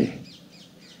study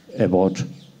about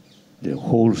the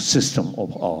whole system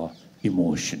of our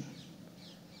emotion.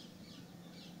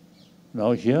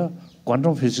 Now here,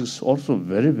 quantum physics is also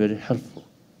very, very helpful,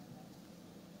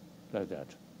 like that.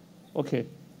 Okay.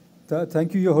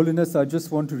 Thank you, Your Holiness. I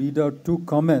just want to read out 2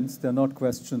 comments. They're not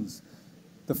questions.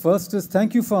 The first is,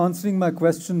 thank you for answering my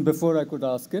question before I could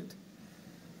ask it.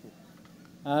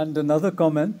 And another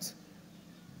comment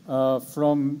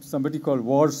from somebody called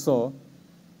Warsaw.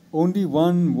 Only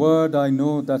one word I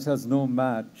know that has no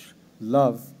match,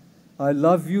 love. I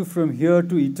love you from here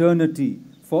to eternity,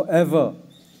 forever.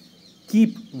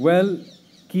 Keep well,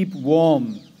 keep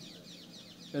warm.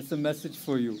 That's a message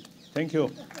for you. Thank you.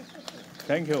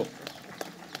 Thank you.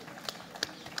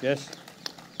 Yes.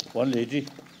 One lady.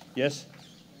 Yes.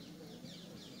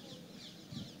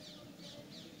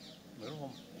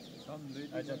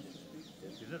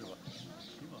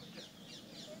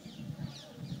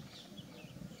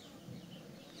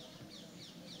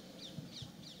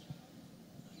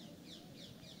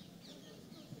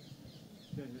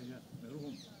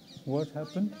 What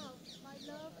happened? My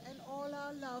love and all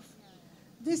our love.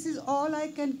 This is all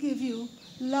I can give you.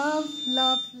 Love,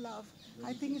 love, love.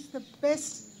 I think it's the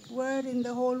best word in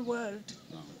the whole world.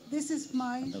 This is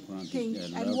my thing.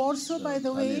 And Warsaw, by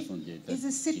the way, is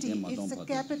a city. It's the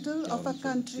capital of a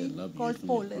country called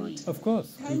Poland. Of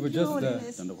course. We Thank were you, just there.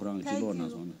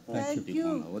 Holiness. Thank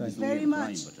you very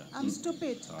much. I'm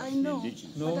stupid, I know.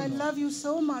 But I love you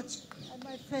so much and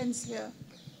my friends here.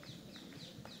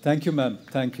 Thank you, ma'am.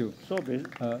 Thank you. So,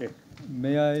 okay.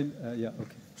 May I? Yeah,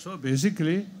 okay. So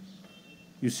basically,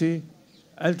 you see,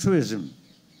 altruism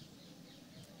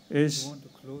is,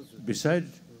 beside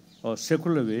or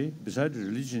secular way, beside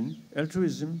religion,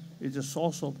 altruism is a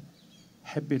source of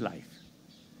happy life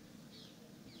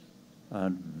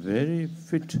and very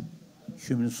fit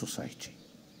human society.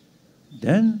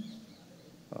 Then,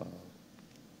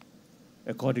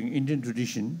 according to Indian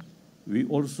tradition, we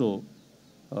also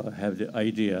have the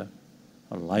idea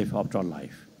of life after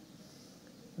life,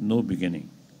 no beginning.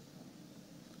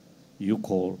 You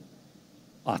call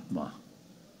Atma.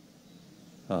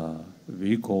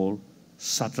 We call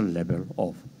subtle level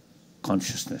of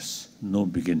consciousness, no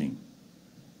beginning.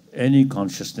 Any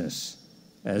consciousness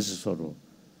as a sort of,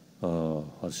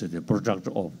 the product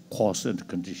of cause and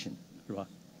condition. Right?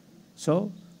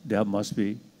 So there must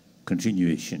be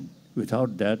continuation.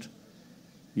 Without that,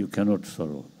 you cannot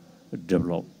sort of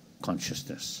develop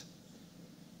consciousness.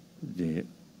 The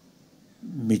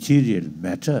material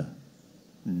matter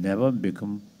never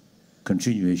become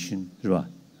continuation.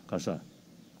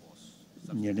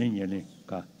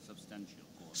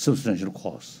 Substantial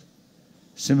cause.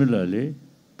 Similarly,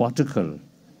 particle,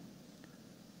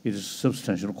 its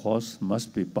substantial cause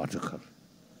must be particle.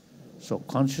 So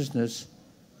consciousness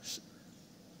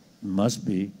must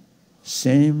be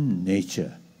same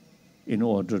nature in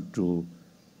order to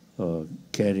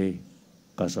carry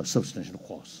a substantial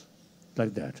cause,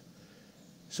 like that.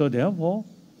 So therefore,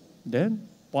 then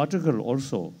particle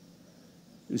also,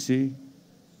 you see,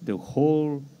 the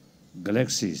whole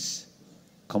galaxies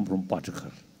come from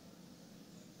particle.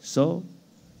 So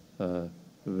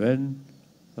when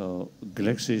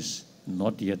galaxies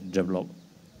not yet develop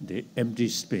the empty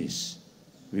space,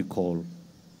 we call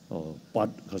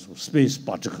space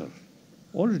particle,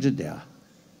 already there.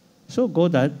 So go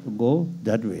that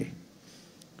way.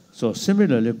 So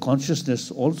similarly,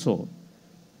 consciousness also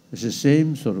is the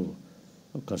same sort of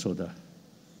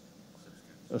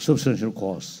substantial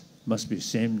cause, must be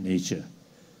same nature.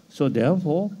 So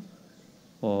therefore,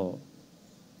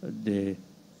 the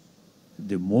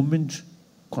moment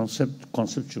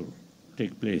conceptual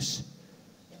take place,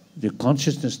 the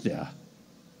consciousness there.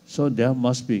 So there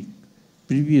must be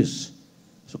previous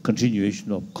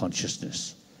continuation of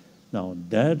consciousness. Now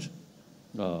that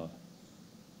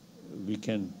we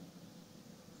can,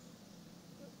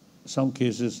 some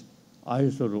cases, I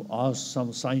sort of ask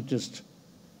some scientists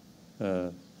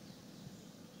because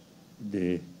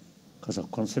of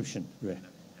conception,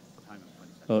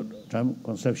 time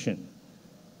conception,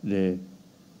 the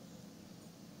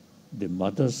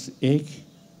mother's egg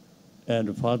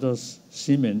and father's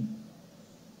semen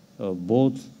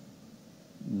both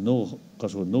no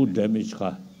damage,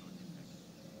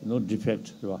 no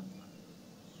defect,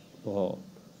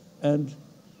 and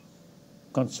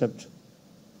concept.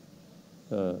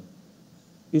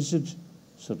 Is it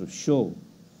sort of show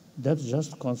that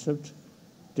just concept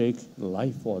take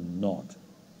life or not?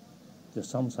 There's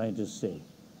some scientists say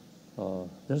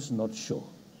that's not show.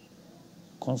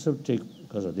 Concept take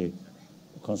because of the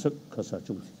concept because of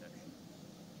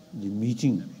the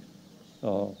meeting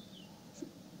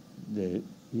the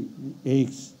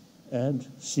eggs and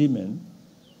semen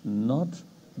not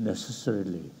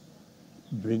necessarily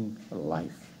bring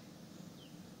life.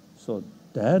 So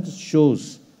that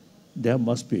shows there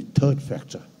must be a third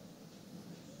factor.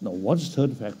 Now, what's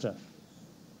third factor?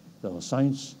 The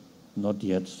science not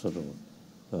yet sort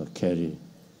of carry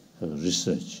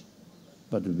research.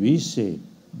 But we say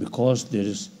because there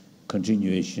is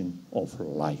continuation of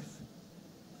life.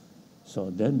 So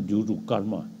then due to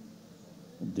karma,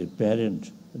 the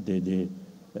parent, the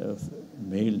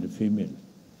male and female,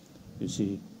 you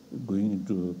see, going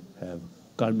to have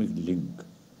karmic link,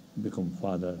 become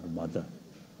father and mother.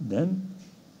 Then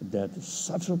that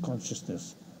subtle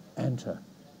consciousness enter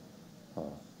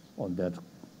on that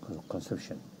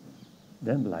conception.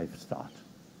 Then life starts.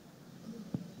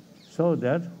 So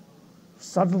that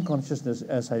subtle consciousness,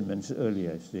 as I mentioned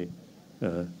earlier, is the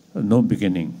no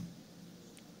beginning.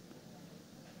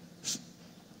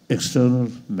 External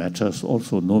matters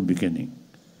also no beginning,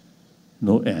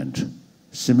 no end.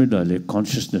 Similarly,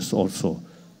 consciousness also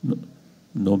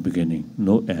no beginning,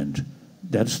 no end.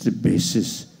 That's the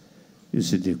basis,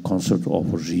 is the concept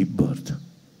of rebirth.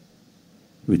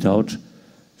 Without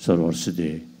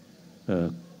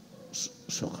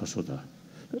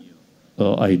the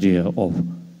idea of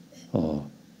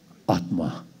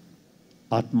Atma.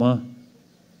 Atma,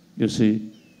 you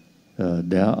see,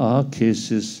 there are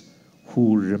cases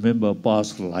who remember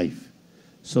past life.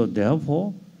 So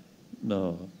therefore,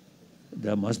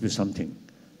 there must be something.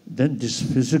 Then this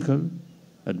physical,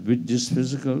 and with this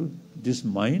physical, this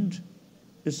mind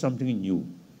is something new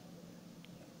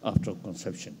after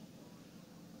conception.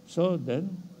 So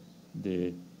then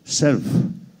the self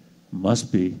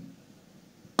must be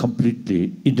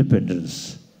completely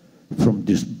independent from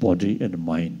this body and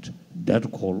mind.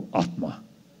 That called Atma.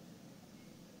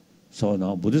 So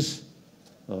now Buddhist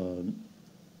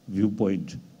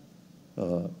viewpoint,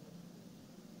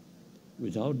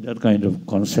 without that kind of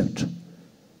concept,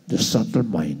 the subtle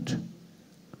mind,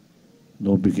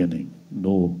 no beginning,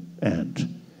 no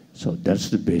end. So that's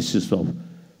the basis of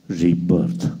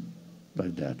rebirth,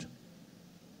 like that.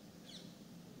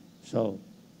 So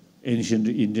ancient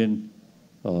Indian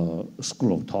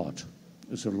school of thought,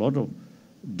 there's a lot of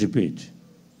debate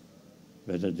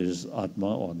whether there is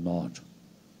Atma or not.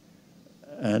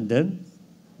 And then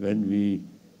when we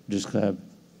describe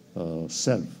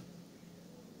self,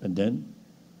 and then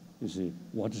you see,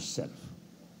 what is self?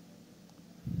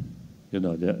 You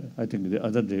know, I think the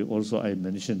other day also I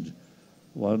mentioned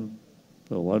one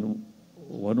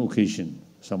occasion,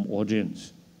 some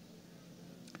audience,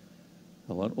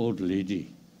 one old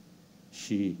lady,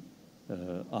 she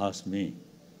asked me,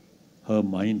 her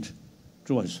mind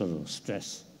too much sort of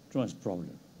stress, too much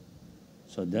problem.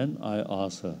 So then I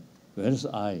asked her, where's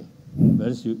I?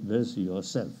 Where's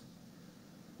yourself?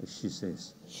 She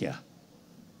says, here.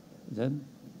 Then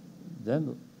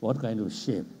what kind of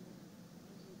shape?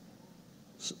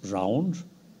 Round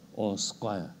or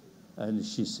square? And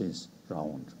she says,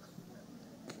 round.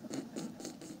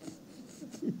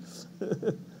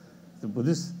 The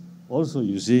Buddhists also,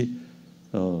 you see,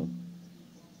 a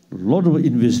lot of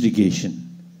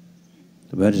investigation.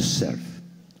 Where is self?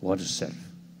 What is self?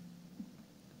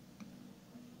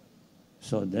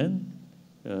 So then,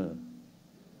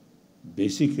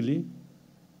 basically,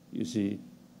 you see,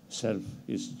 self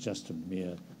is just a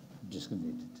mere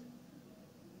discriminated.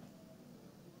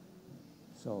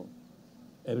 So,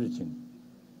 everything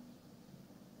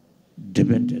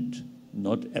dependent,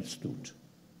 not absolute.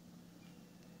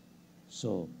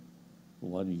 So,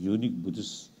 one unique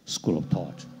Buddhist school of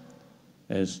thought,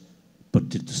 as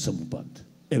Patita Samupad,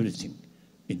 everything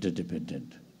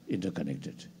interdependent,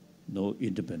 interconnected, no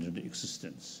independent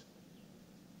existence.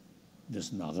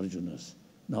 This Nagarjuna's.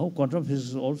 Now quantum physics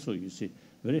is also, you see,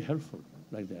 very helpful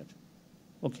like that.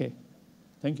 Okay,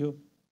 thank you.